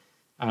or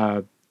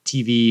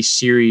TV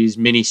series,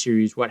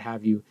 miniseries, what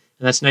have you.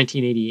 And that's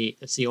 1988.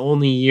 That's the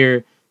only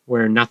year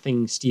where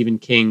nothing Stephen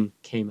King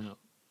came out.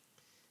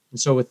 And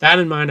so with that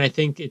in mind, I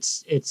think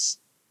it's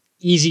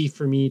easy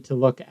for me to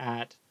look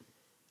at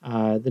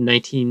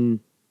the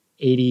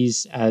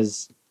 1980s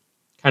as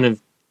kind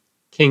of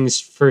King's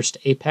first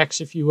apex,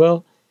 if you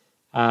will.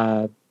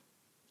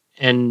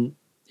 And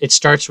it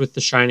starts with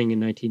The Shining in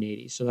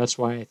 1980. So that's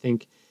why I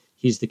think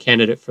he's the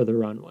candidate for the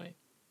runway.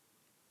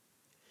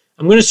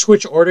 I'm going to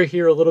switch order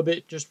here a little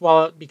bit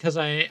because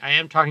I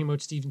am talking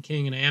about Stephen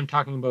King and I am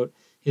talking about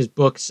his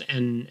books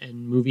and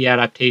movie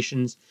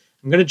adaptations.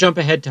 I'm going to jump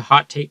ahead to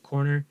Hot Take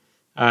Corner.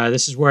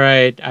 This is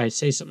where I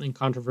say something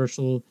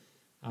controversial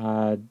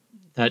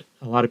that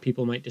a lot of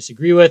people might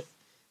disagree with.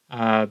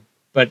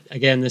 But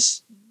again,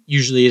 this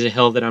usually is a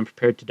hill that I'm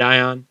prepared to die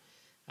on.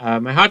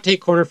 My Hot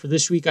Take Corner for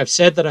this week, I've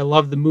said that I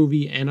love the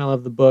movie and I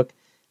love the book.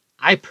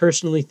 I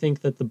personally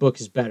think that the book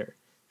is better.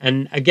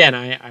 And again,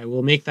 I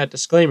will make that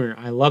disclaimer.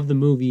 I love the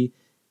movie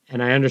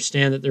and I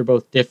understand that they're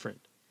both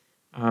different.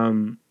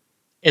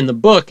 In the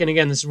book, and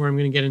again, this is where I'm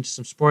going to get into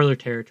some spoiler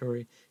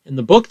territory. In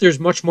the book, there's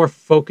much more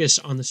focus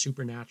on the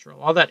supernatural.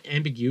 All that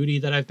ambiguity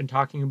that I've been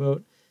talking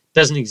about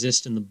doesn't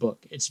exist in the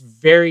book. It's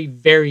very,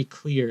 very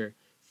clear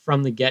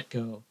from the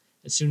get-go,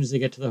 as soon as they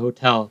get to the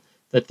hotel,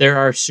 that there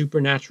are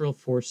supernatural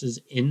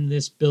forces in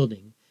this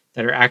building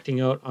that are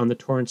acting out on the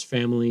Torrance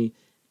family,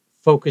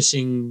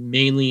 focusing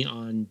mainly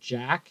on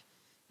Jack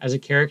as a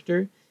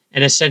character.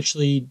 And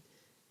essentially,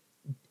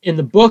 in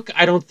the book,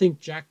 I don't think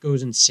Jack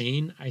goes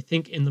insane. I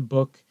think in the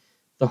book,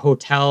 the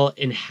hotel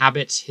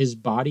inhabits his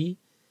body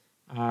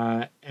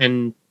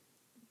and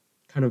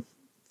kind of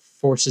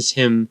forces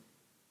him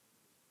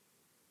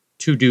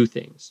to do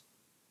things.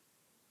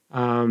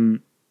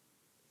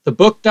 The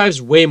book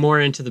dives way more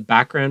into the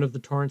background of the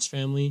Torrance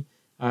family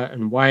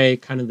and why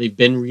kind of they've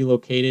been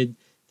relocated.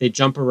 They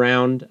jump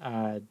around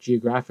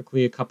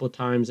geographically a couple of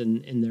times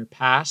in their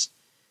past,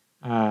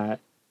 and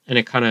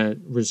it kind of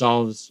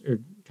resolves or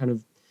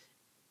kind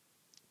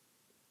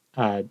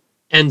of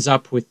ends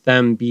up with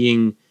them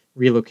being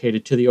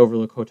relocated to the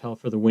Overlook Hotel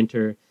for the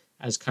winter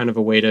as kind of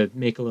a way to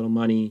make a little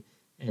money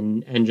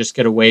and just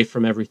get away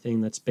from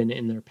everything that's been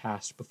in their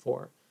past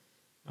before.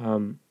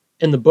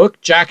 In the book,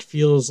 Jack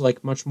feels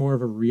like much more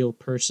of a real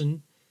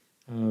person.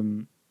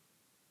 And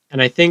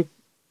I think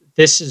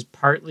this is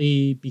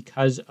partly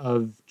because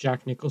of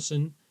Jack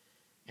Nicholson.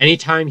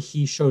 Anytime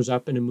he shows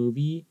up in a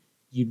movie,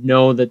 you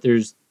know that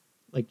there's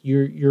like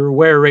you're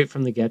aware right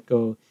from the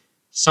get-go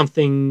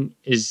something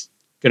is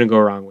going to go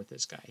wrong with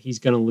this guy. He's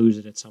going to lose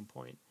it at some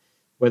point.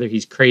 Whether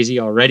he's crazy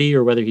already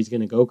or whether he's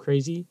going to go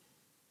crazy,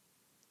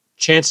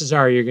 chances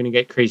are you're going to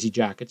get Crazy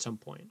Jack at some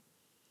point.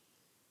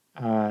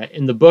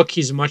 In the book,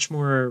 he's a much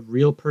more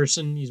real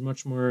person. He's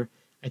much more,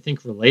 I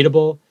think,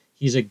 relatable.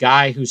 He's a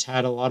guy who's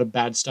had a lot of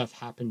bad stuff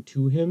happen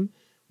to him,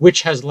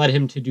 which has led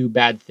him to do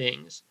bad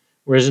things.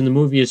 Whereas in the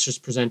movie, it's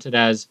just presented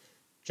as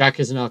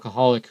Jack is an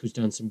alcoholic who's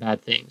done some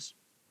bad things.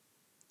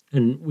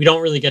 And we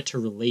don't really get to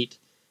relate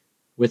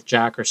with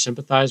Jack or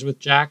sympathize with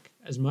Jack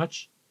as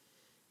much.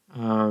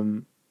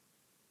 And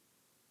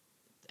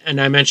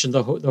I mentioned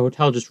the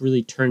hotel just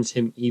really turns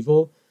him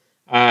evil.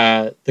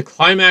 The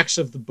climax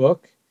of the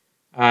book,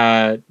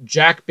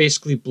 Jack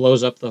basically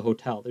blows up the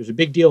hotel. There's a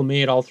big deal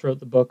made all throughout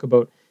the book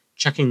about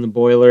checking the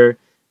boiler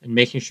and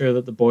making sure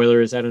that the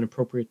boiler is at an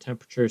appropriate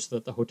temperature so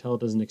that the hotel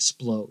doesn't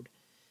explode.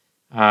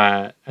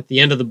 At the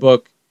end of the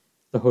book,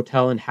 the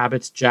hotel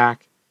inhabits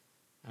Jack,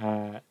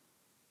 and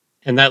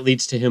that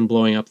leads to him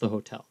blowing up the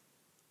hotel.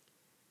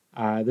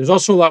 There's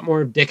also a lot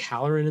more of Dick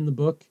Hallorann in the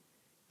book.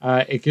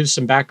 It gives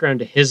some background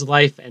to his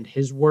life and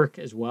his work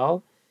as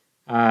well.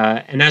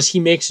 And as he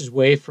makes his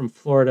way from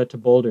Florida to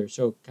Boulder,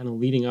 so kind of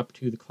leading up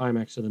to the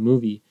climax of the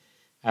movie,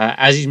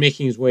 as he's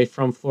making his way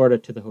from Florida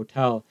to the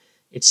hotel,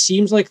 it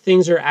seems like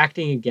things are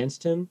acting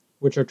against him,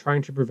 which are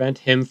trying to prevent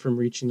him from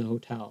reaching the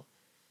hotel.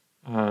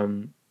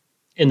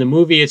 In the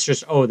movie, it's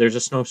just, there's a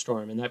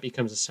snowstorm, and that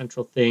becomes a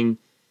central thing,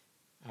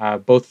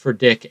 both for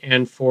Dick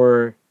and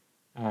for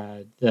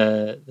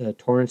the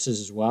Torrances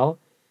as well.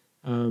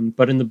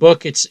 But in the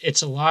book,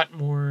 it's a lot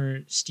more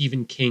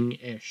Stephen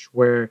King-ish,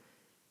 where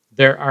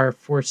there are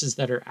forces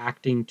that are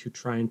acting to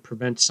try and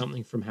prevent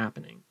something from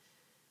happening.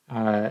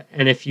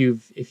 And if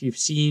you've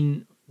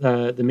seen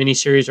the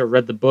miniseries or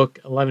read the book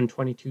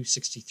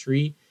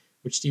 11/22/63,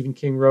 which Stephen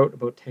King wrote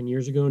about 10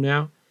 years ago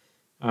now,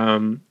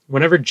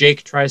 whenever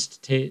Jake tries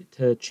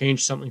to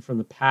change something from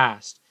the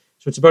past,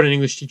 so it's about an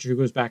English teacher who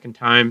goes back in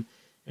time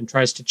and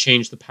tries to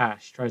change the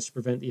past. He tries to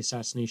prevent the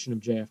assassination of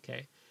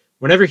JFK.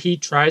 Whenever he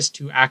tries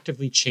to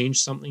actively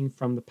change something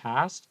from the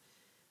past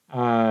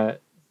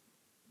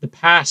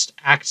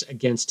acts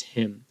against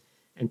him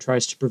and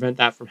tries to prevent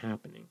that from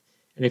happening.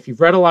 And if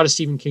you've read a lot of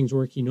Stephen King's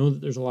work, you know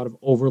that there's a lot of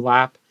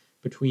overlap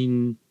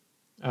between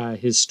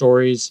his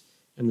stories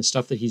and the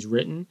stuff that he's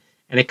written.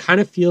 And it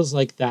kind of feels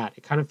like that.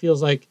 It kind of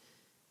feels like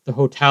the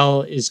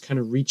hotel is kind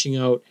of reaching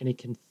out, and it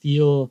can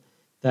feel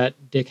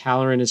that Dick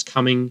Hallorann is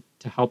coming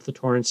to help the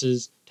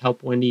Torrances, to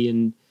help Wendy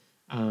and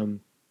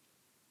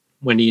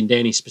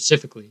Danny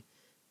specifically.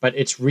 But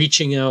it's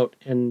reaching out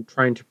and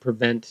trying to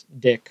prevent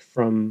Dick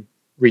from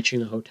reaching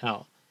the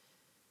hotel.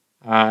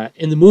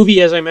 In the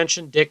movie, as I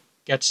mentioned, Dick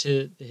gets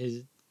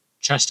his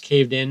chest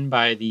caved in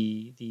by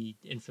the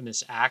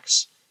infamous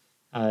axe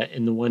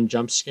in the one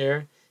jump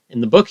scare. In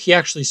the book, he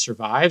actually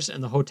survives,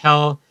 and the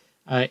hotel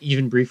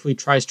even briefly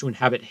tries to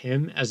inhabit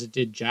him as it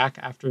did Jack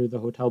after the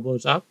hotel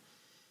blows up.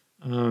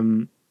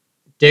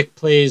 Dick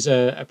plays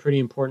a pretty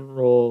important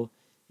role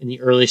in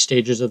the early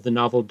stages of the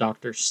novel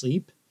Doctor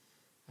Sleep,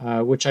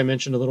 which I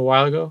mentioned a little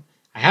while ago.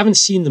 I haven't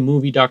seen the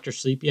movie Doctor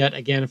Sleep yet.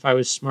 Again, if I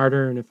was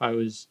smarter and if I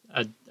was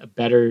a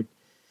better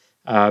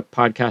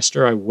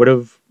podcaster, I would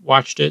have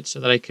watched it so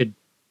that I could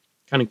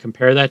kind of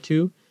compare that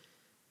to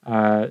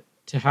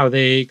how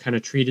they kind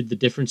of treated the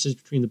differences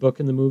between the book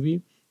and the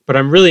movie. But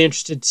I'm really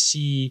interested to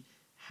see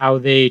how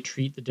they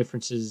treat the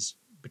differences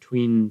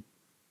between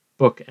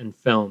book and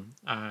film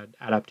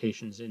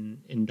adaptations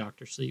in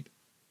Doctor Sleep.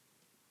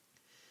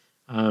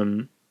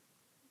 I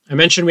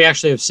mentioned we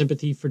actually have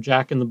sympathy for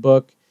Jack in the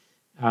book.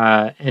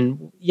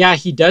 And yeah,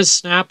 he does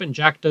snap and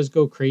Jack does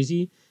go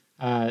crazy.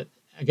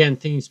 Again,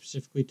 thinking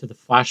specifically to the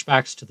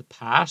flashbacks to the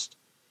past.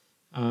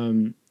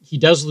 He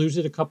does lose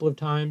it a couple of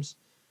times,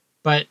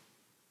 but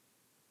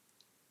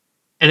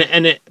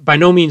by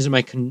no means am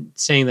I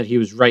saying that he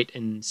was right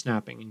in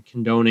snapping and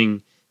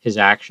condoning his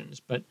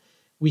actions, but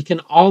we can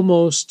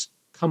almost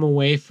come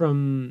away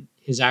from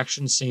his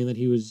actions saying that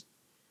he was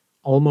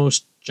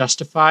almost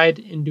justified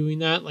in doing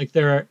that. Like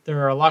there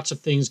are lots of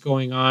things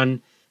going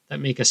on that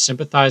make us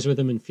sympathize with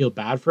him and feel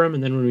bad for him,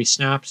 and then when he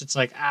snaps, it's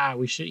like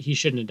he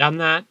shouldn't have done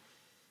that.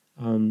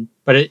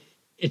 But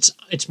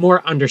it's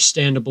more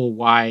understandable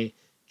why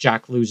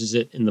Jack loses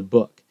it in the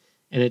book.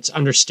 And it's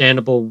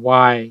understandable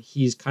why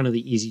he's kind of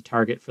the easy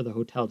target for the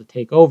hotel to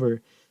take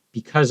over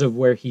because of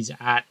where he's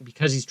at,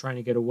 because he's trying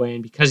to get away,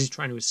 and because he's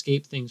trying to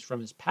escape things from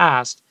his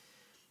past.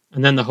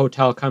 And then the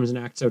hotel comes and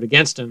acts out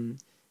against him.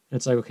 And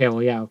it's like, okay,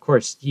 well, yeah, of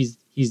course, he's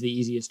the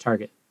easiest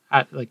target.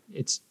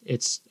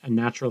 It's a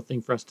natural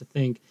thing for us to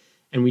think.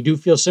 And we do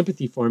feel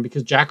sympathy for him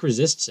because Jack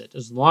resists it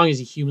as long as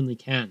he humanly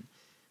can.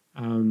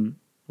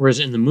 Whereas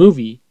in the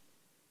movie,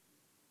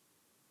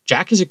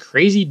 Jack is a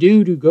crazy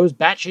dude who goes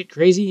batshit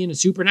crazy in a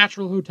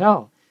supernatural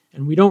hotel.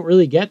 And we don't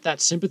really get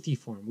that sympathy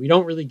for him. We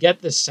don't really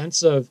get this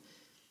sense of,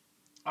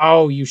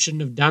 oh, you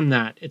shouldn't have done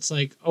that. It's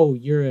like, oh,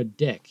 you're a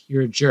dick.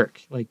 You're a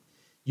jerk. Like,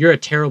 you're a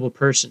terrible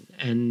person.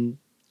 And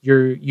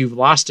you've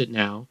lost it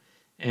now.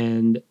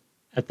 And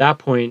at that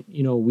point,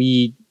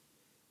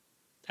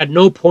 at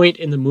no point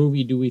in the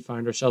movie do we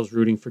find ourselves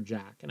rooting for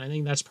Jack. And I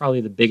think that's probably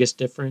the biggest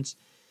difference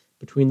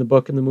between the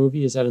book and the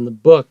movie is that in the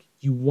book,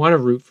 you want to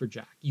root for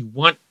Jack. You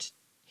want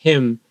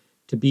him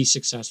to be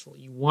successful.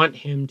 You want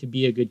him to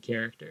be a good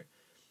character.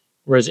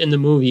 Whereas in the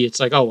movie, it's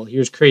like, oh, well,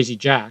 here's Crazy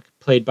Jack,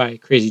 played by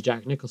Crazy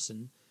Jack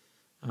Nicholson.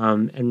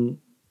 And,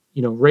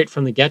 right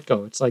from the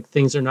get-go, it's like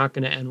things are not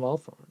going to end well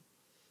for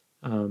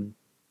him.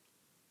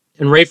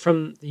 And right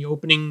from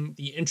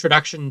the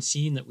introduction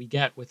scene that we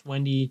get with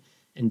Wendy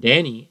and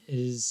Danny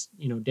is,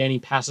 Danny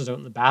passes out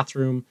in the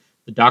bathroom,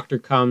 the doctor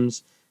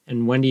comes,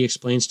 and Wendy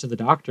explains to the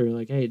doctor,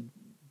 like, hey,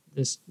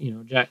 this,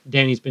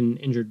 Danny's been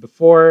injured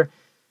before.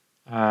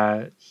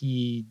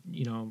 He,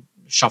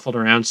 shuffled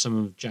around some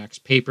of Jack's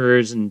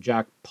papers and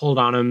Jack pulled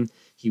on him.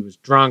 He was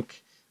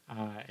drunk,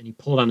 and he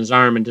pulled on his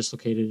arm and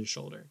dislocated his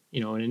shoulder.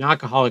 In an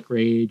alcoholic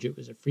rage, it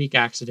was a freak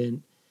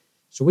accident.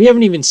 So we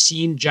haven't even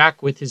seen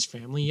Jack with his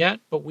family yet,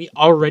 but we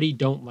already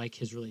don't like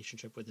his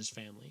relationship with his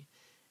family.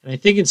 And I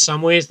think in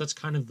some ways that's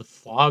kind of the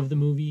flaw of the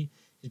movie,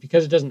 is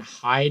because it doesn't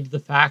hide the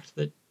fact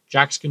that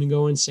Jack's going to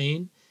go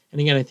insane. And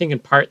again, I think in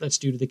part that's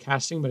due to the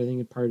casting, but I think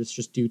in part it's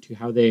just due to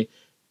how they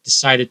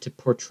decided to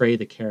portray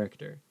the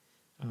character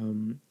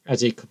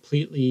as a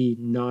completely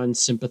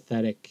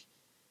non-sympathetic,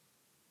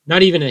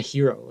 not even a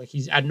hero. Like,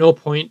 he's at no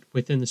point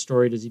within the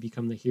story does he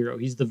become the hero.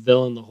 He's the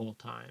villain the whole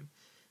time.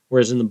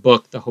 Whereas in the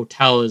book, the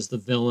hotel is the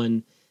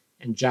villain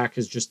and Jack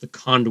is just the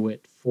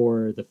conduit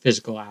for the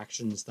physical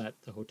actions that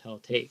the hotel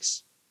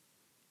takes.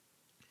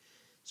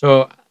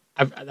 So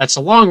that's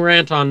a long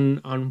rant on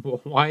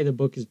why the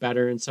book is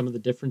better and some of the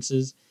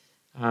differences.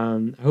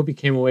 I hope you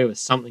came away with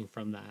something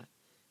from that.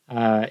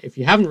 If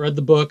you haven't read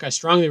the book, I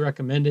strongly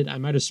recommend it. I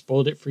might have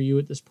spoiled it for you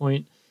at this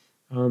point.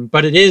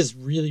 But it is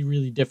really,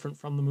 really different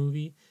from the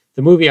movie.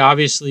 The movie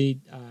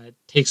obviously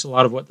takes a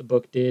lot of what the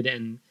book did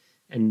and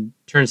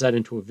turns that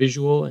into a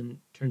visual and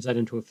turns that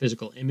into a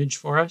physical image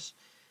for us.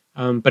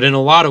 But in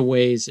a lot of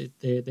ways,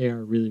 they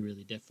are really,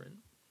 really different.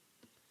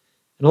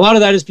 And a lot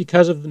of that is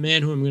because of the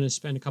man who I'm going to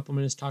spend a couple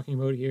minutes talking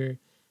about here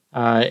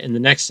in the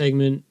next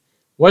segment.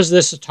 Was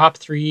this a top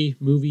 3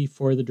 movie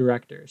for the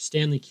director,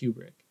 Stanley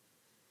Kubrick?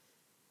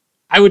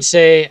 I would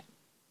say,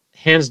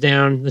 hands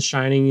down, The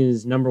Shining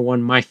is number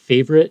 1, my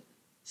favorite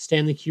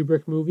Stanley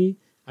Kubrick movie.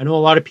 I know a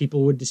lot of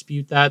people would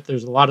dispute that.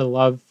 There's a lot of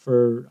love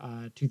for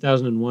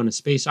 2001: A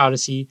Space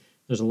Odyssey.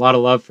 There's a lot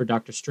of love for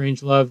Dr.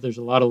 Strangelove. There's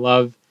a lot of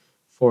love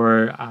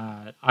for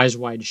Eyes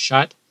Wide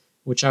Shut,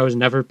 which I was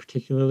never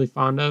particularly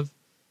fond of.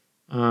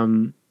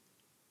 In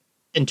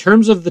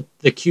terms of the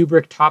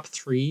Kubrick top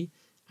 3,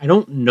 I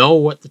don't know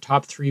what the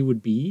top 3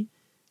 would be.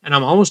 And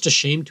I'm almost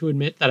ashamed to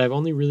admit that I've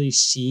only really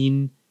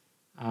seen,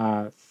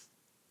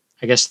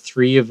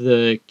 3 of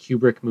the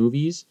Kubrick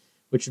movies,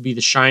 which would be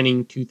The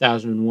Shining,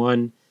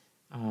 2001,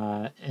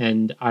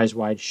 and Eyes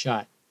Wide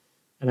Shut.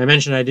 And I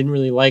mentioned I didn't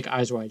really like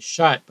Eyes Wide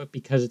Shut, but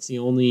because it's the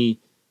only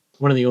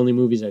one of the only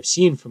movies I've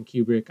seen from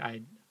Kubrick,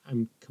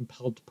 I'm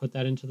compelled to put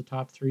that into the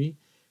top 3. I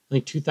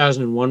think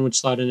 2001 would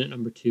slot in at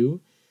number 2.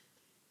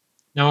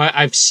 Now,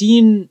 I've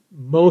seen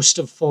most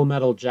of Full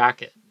Metal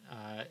Jacket.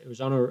 It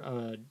was on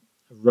a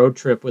road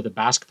trip with a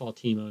basketball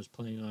team I was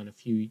playing on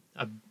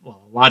a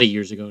lot of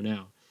years ago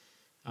now.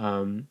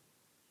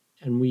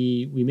 And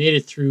we made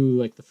it through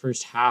like the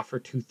first half or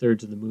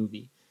 2/3 of the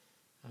movie.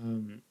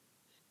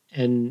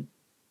 And,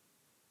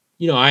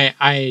 you know,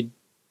 I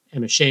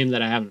am ashamed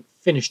that I haven't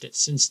finished it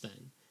since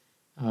then.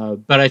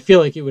 But I feel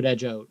like it would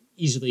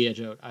easily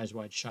edge out Eyes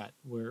Wide Shut,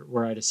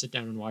 were I to sit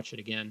down and watch it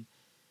again.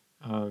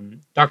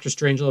 Dr.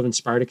 Strangelove and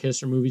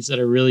Spartacus are movies that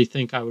I really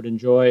think I would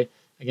enjoy.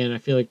 Again, I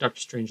feel like Dr.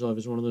 Strangelove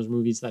is one of those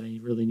movies that I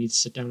really need to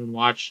sit down and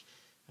watch.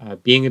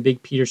 Being a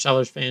big Peter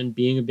Sellers fan,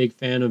 being a big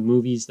fan of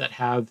movies that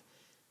have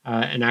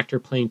an actor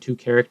playing 2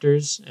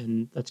 characters,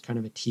 and that's kind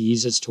of a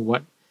tease as to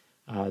what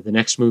the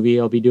next movie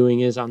I'll be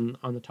doing is on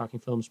the Talking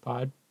Films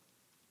pod.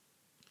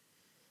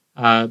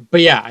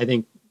 But yeah, I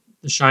think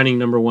The Shining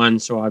number 1,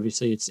 so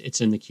obviously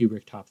it's in the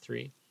Kubrick top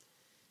 3.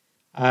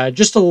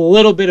 Just a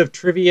little bit of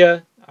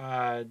trivia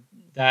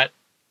that,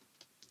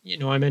 you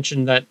know, I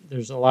mentioned that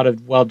there's a lot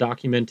of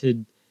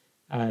well-documented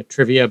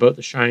trivia about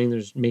The Shining.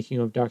 There's making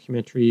of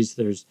documentaries.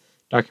 There's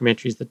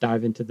documentaries that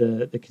dive into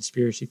the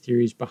conspiracy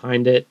theories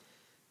behind it,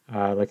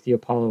 like the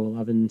Apollo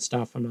 11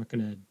 stuff. I'm not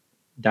going to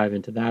dive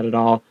into that at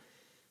all.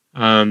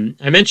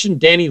 I mentioned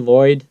Danny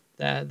Lloyd,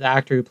 the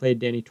actor who played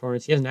Danny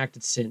Torrance. He hasn't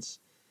acted since.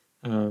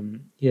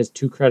 He has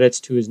 2 credits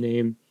to his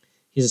name.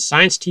 He's a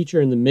science teacher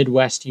in the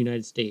Midwest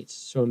United States.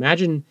 So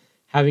imagine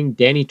having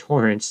Danny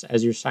Torrance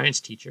as your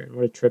science teacher, and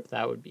what a trip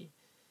that would be.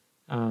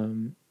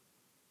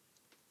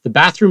 The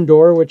bathroom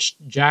door, which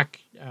Jack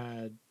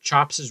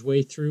chops his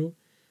way through,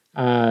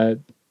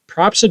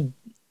 Props had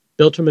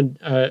built him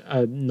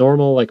a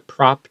normal like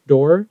prop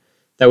door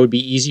that would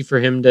be easy for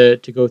him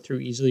to go through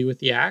easily with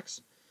the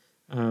axe.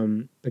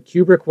 But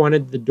Kubrick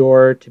wanted the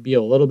door to be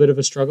a little bit of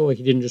a struggle. Like,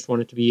 he didn't just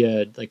want it to be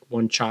a like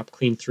one chop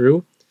clean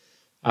through.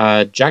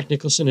 Jack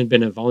Nicholson had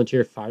been a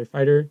volunteer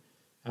firefighter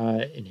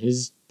in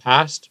his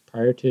past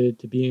prior to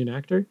being an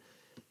actor.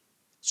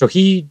 So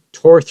he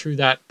tore through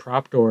that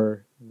prop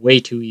door way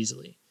too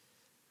easily.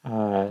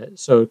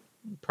 So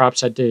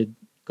props had to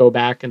go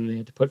back and they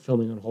had to put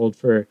filming on hold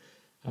for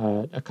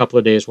a couple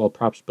of days while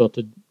props built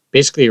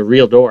basically a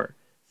real door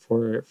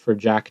for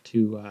Jack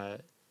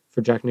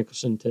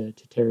Nicholson to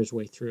tear his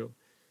way through.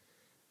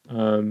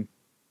 It's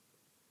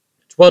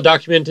well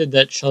documented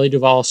that Shelley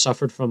Duvall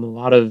suffered from a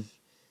lot of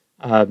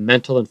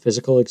mental and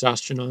physical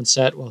exhaustion on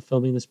set while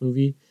filming this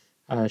movie.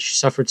 She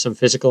suffered some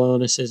physical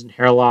illnesses and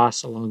hair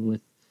loss, along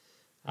with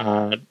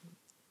I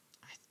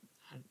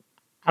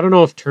don't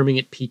know if terming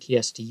it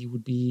PTSD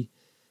would be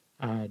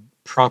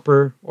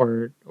proper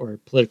or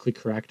politically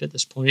correct at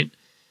this point.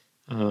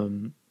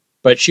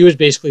 But she was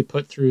basically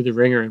put through the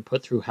ringer and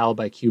put through hell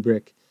by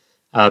Kubrick,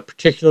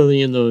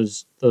 particularly in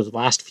those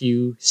last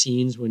few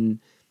scenes when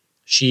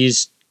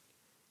she's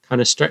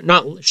kind of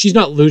she's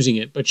not losing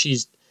it, but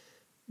she's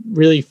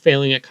really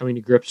failing at coming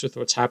to grips with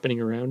what's happening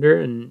around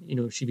her,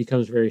 and she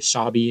becomes very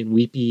sobby and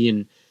weepy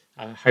and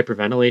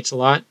hyperventilates a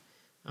lot.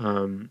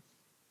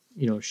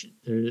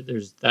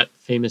 There's that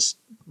famous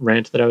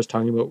rant that I was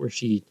talking about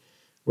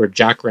where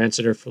Jack rants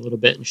at her for a little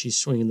bit and she's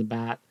swinging the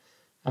bat.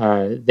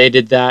 They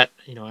did that.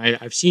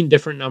 I've seen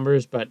different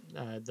numbers, but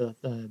the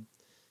kind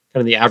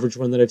of the average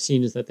one that I've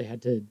seen is that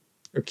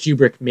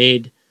Kubrick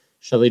made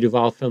Shelley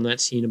Duvall film that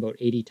scene about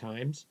 80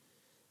 times.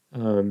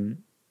 And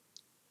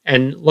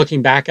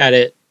looking back at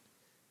it,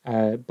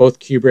 both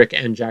Kubrick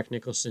and Jack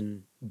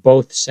Nicholson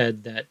both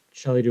said that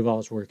Shelley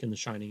Duvall's work in The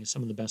Shining is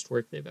some of the best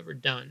work they've ever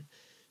done.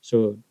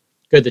 So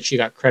good that she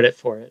got credit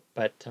for it,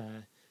 but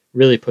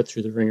really put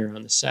through the ringer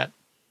on the set.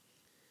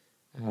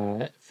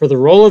 For the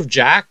role of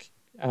Jack,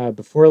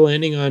 before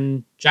landing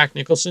on Jack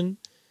Nicholson,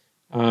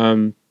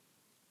 Kubrick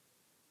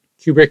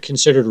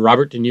considered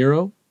Robert De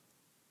Niro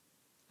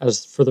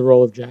for the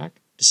role of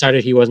Jack,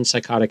 decided he wasn't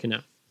psychotic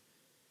enough.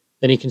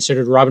 Then he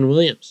considered Robin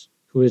Williams,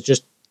 who was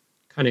just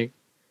kind of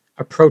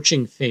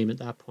approaching fame at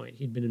that point.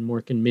 He'd been in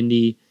Mork and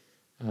Mindy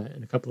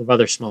and a couple of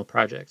other small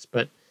projects,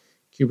 but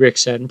Kubrick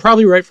said, and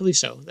probably rightfully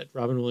so, that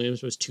Robin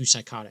Williams was too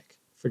psychotic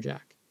for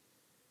Jack.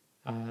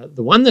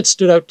 The one that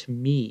stood out to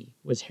me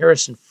was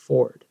Harrison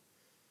Ford,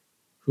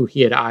 who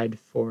he had eyed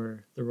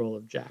for the role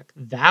of Jack.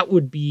 That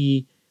would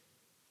be,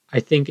 I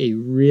think, a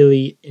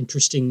really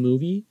interesting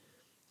movie,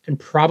 and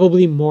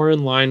probably more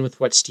in line with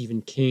what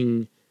Stephen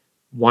King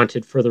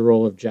wanted for the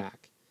role of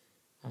Jack.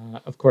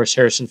 Of course,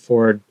 Harrison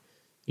Ford,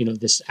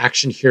 this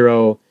action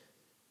hero,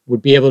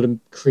 would be able to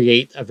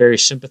create a very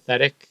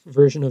sympathetic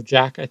version of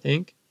Jack, I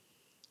think,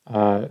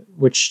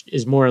 which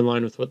is more in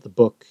line with what the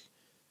book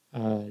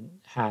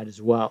had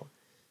as well.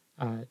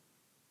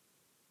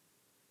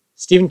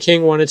 Stephen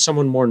King wanted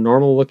someone more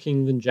normal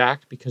looking than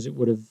Jack because it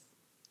would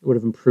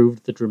have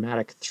improved the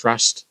dramatic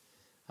thrust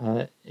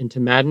into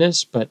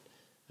madness. But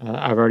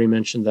I've already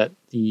mentioned that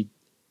the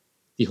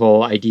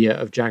whole idea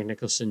of Jack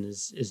Nicholson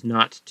is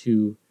not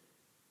to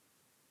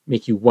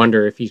make you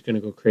wonder if he's going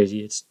to go crazy.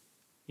 It's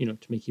to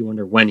make you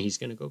wonder when he's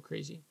going to go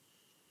crazy.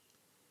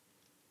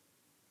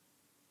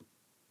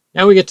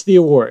 Now we get to the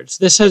awards.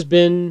 This has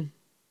been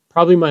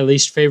probably my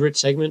least favorite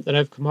segment that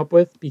I've come up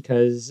with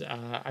because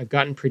I've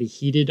gotten pretty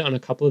heated on a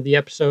couple of the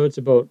episodes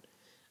about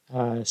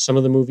some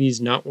of the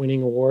movies not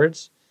winning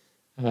awards.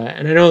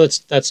 And I know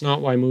that's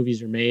not why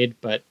movies are made,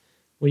 but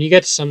when you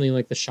get to something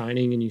like The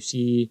Shining and you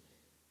see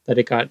that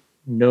it got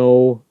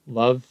no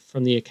love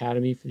from the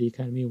Academy for the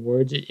Academy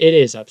Awards, it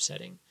is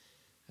upsetting.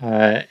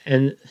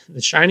 And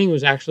The Shining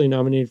was actually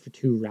nominated for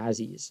 2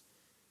 Razzies.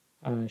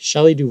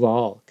 Shelley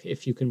Duvall,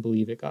 if you can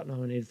believe it, got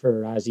nominated for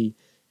a Razzie,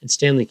 and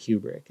Stanley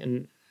Kubrick.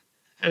 And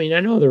I mean,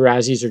 I know the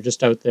Razzies are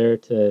just out there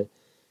to,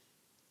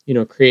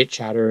 create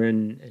chatter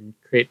and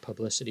create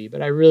publicity,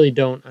 but I really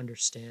don't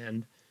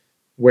understand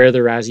where the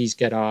Razzies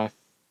get off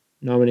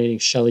nominating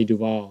Shelley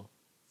Duvall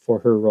for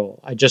her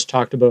role. I just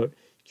talked about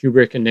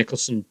Kubrick and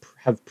Nicholson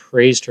have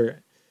praised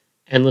her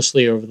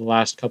endlessly over the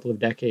last couple of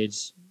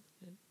decades,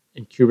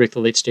 and Kubrick, the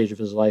late stage of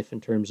his life,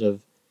 in terms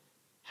of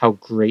how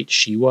great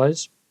she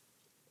was.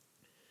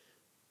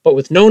 But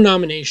with no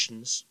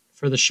nominations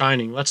for The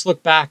Shining, let's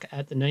look back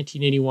at the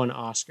 1981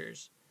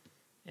 Oscars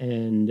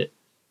and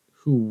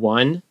who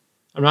won.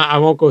 I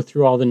won't go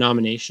through all the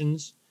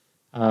nominations,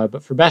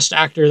 but for Best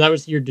Actor, that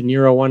was the year De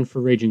Niro won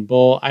for Raging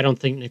Bull. I don't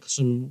think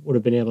Nicholson would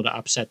have been able to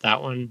upset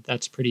that one.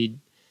 That's pretty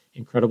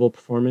incredible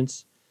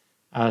performance.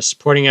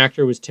 Supporting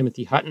Actor was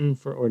Timothy Hutton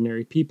for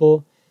Ordinary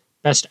People.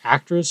 Best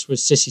Actress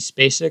was Sissy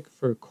Spacek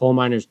for Coal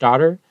Miner's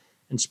Daughter,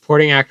 and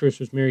Supporting Actress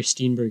was Mary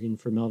Steenburgen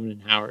for Melvin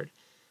and Howard.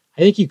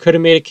 I think you could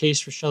have made a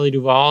case for Shelley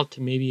Duvall to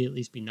maybe at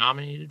least be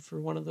nominated for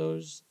one of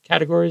those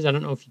categories. I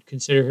don't know if you'd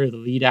consider her the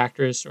lead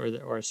actress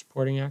or a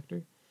supporting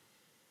actor.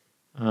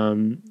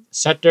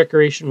 Set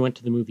decoration went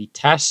to the movie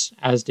Tess,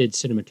 as did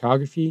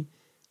cinematography.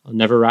 I'll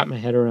never wrap my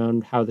head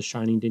around how The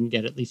Shining didn't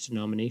get at least a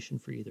nomination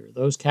for either of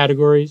those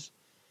categories.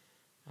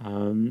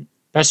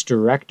 Best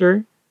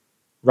Director,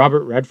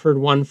 Robert Redford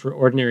won for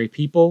Ordinary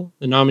People.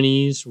 The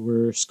nominees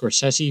were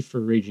Scorsese for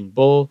Raging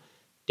Bull,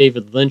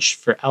 David Lynch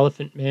for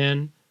Elephant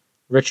Man,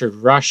 Richard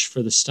Rush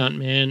for The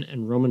Stuntman,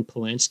 and Roman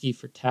Polanski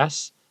for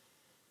Tess.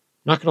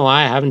 Not going to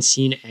lie, I haven't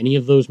seen any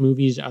of those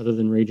movies other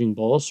than Raging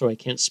Bull, so I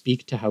can't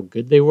speak to how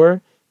good they were.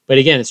 But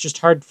again, it's just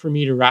hard for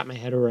me to wrap my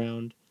head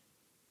around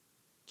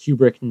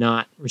Kubrick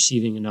not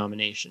receiving a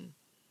nomination.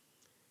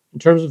 In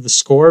terms of the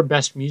score,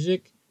 Best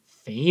Music,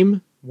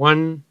 Fame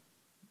won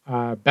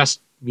Best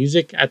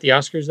Music at the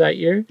Oscars that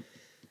year.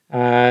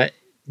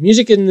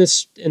 Music in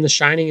The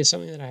Shining is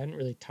something that I hadn't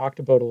really talked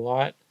about a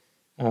lot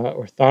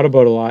or thought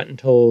about a lot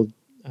until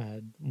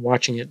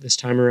watching it this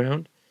time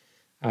around.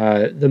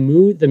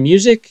 The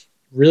music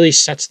really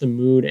sets the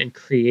mood and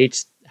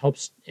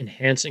helps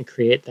enhance and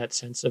create that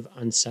sense of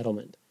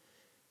unsettlement,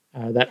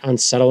 that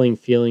unsettling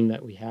feeling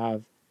that we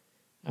have.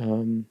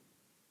 And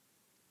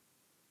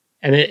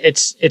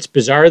it's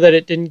bizarre that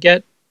it didn't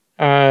get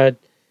a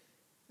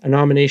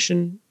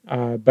nomination,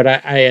 but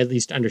I at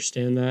least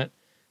understand that.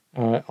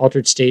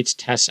 Altered States,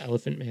 Tess,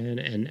 Elephant Man,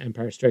 and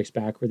Empire Strikes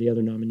Back were the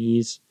other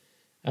nominees.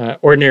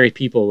 Ordinary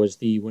People was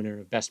the winner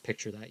of Best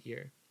Picture that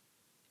year.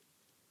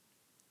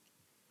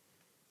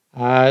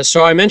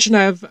 So I mentioned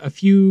I have a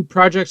few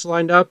projects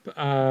lined up.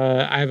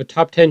 I have a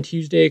Top 10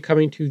 Tuesday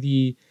coming to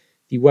the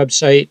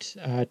website,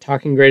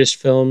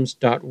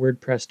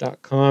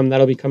 talkinggreatestfilms.wordpress.com.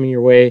 That'll be coming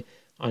your way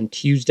on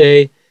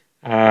Tuesday.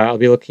 I'll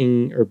be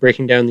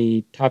breaking down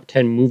the top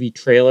 10 movie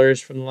trailers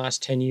from the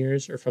last 10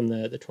 years, or from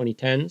the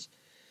 2010s.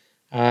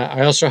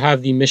 I also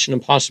have the Mission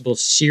Impossible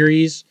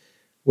series,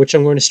 which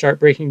I'm going to start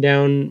breaking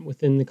down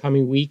within the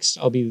coming weeks.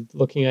 I'll be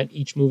looking at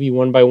each movie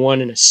one by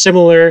one in a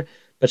similar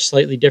but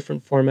slightly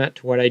different format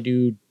to what I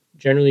do,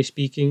 generally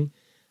speaking.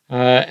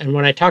 And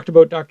when I talked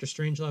about Dr.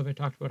 Strangelove, I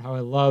talked about how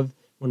I love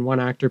when one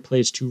actor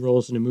plays 2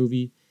 roles in a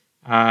movie.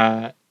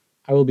 I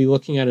will be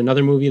looking at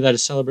another movie that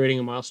is celebrating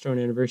a milestone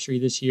anniversary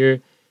this year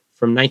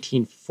from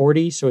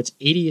 1940, so its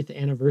 80th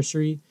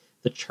anniversary.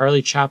 The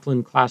Charlie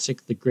Chaplin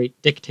classic, The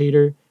Great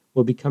Dictator,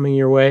 will be coming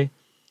your way.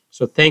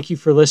 So thank you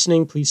for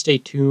listening. Please stay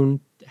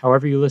tuned.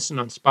 However you listen,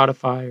 on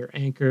Spotify or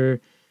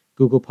Anchor,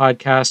 Google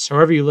Podcasts,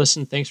 however you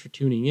listen, thanks for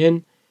tuning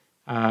in.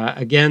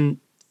 Again,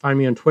 find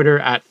me on Twitter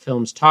at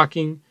Films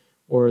Talking,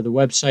 or the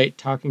website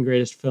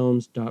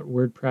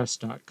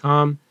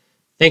talkinggreatestfilms.wordpress.com.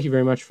 Thank you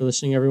very much for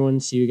listening, everyone.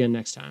 See you again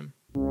next time.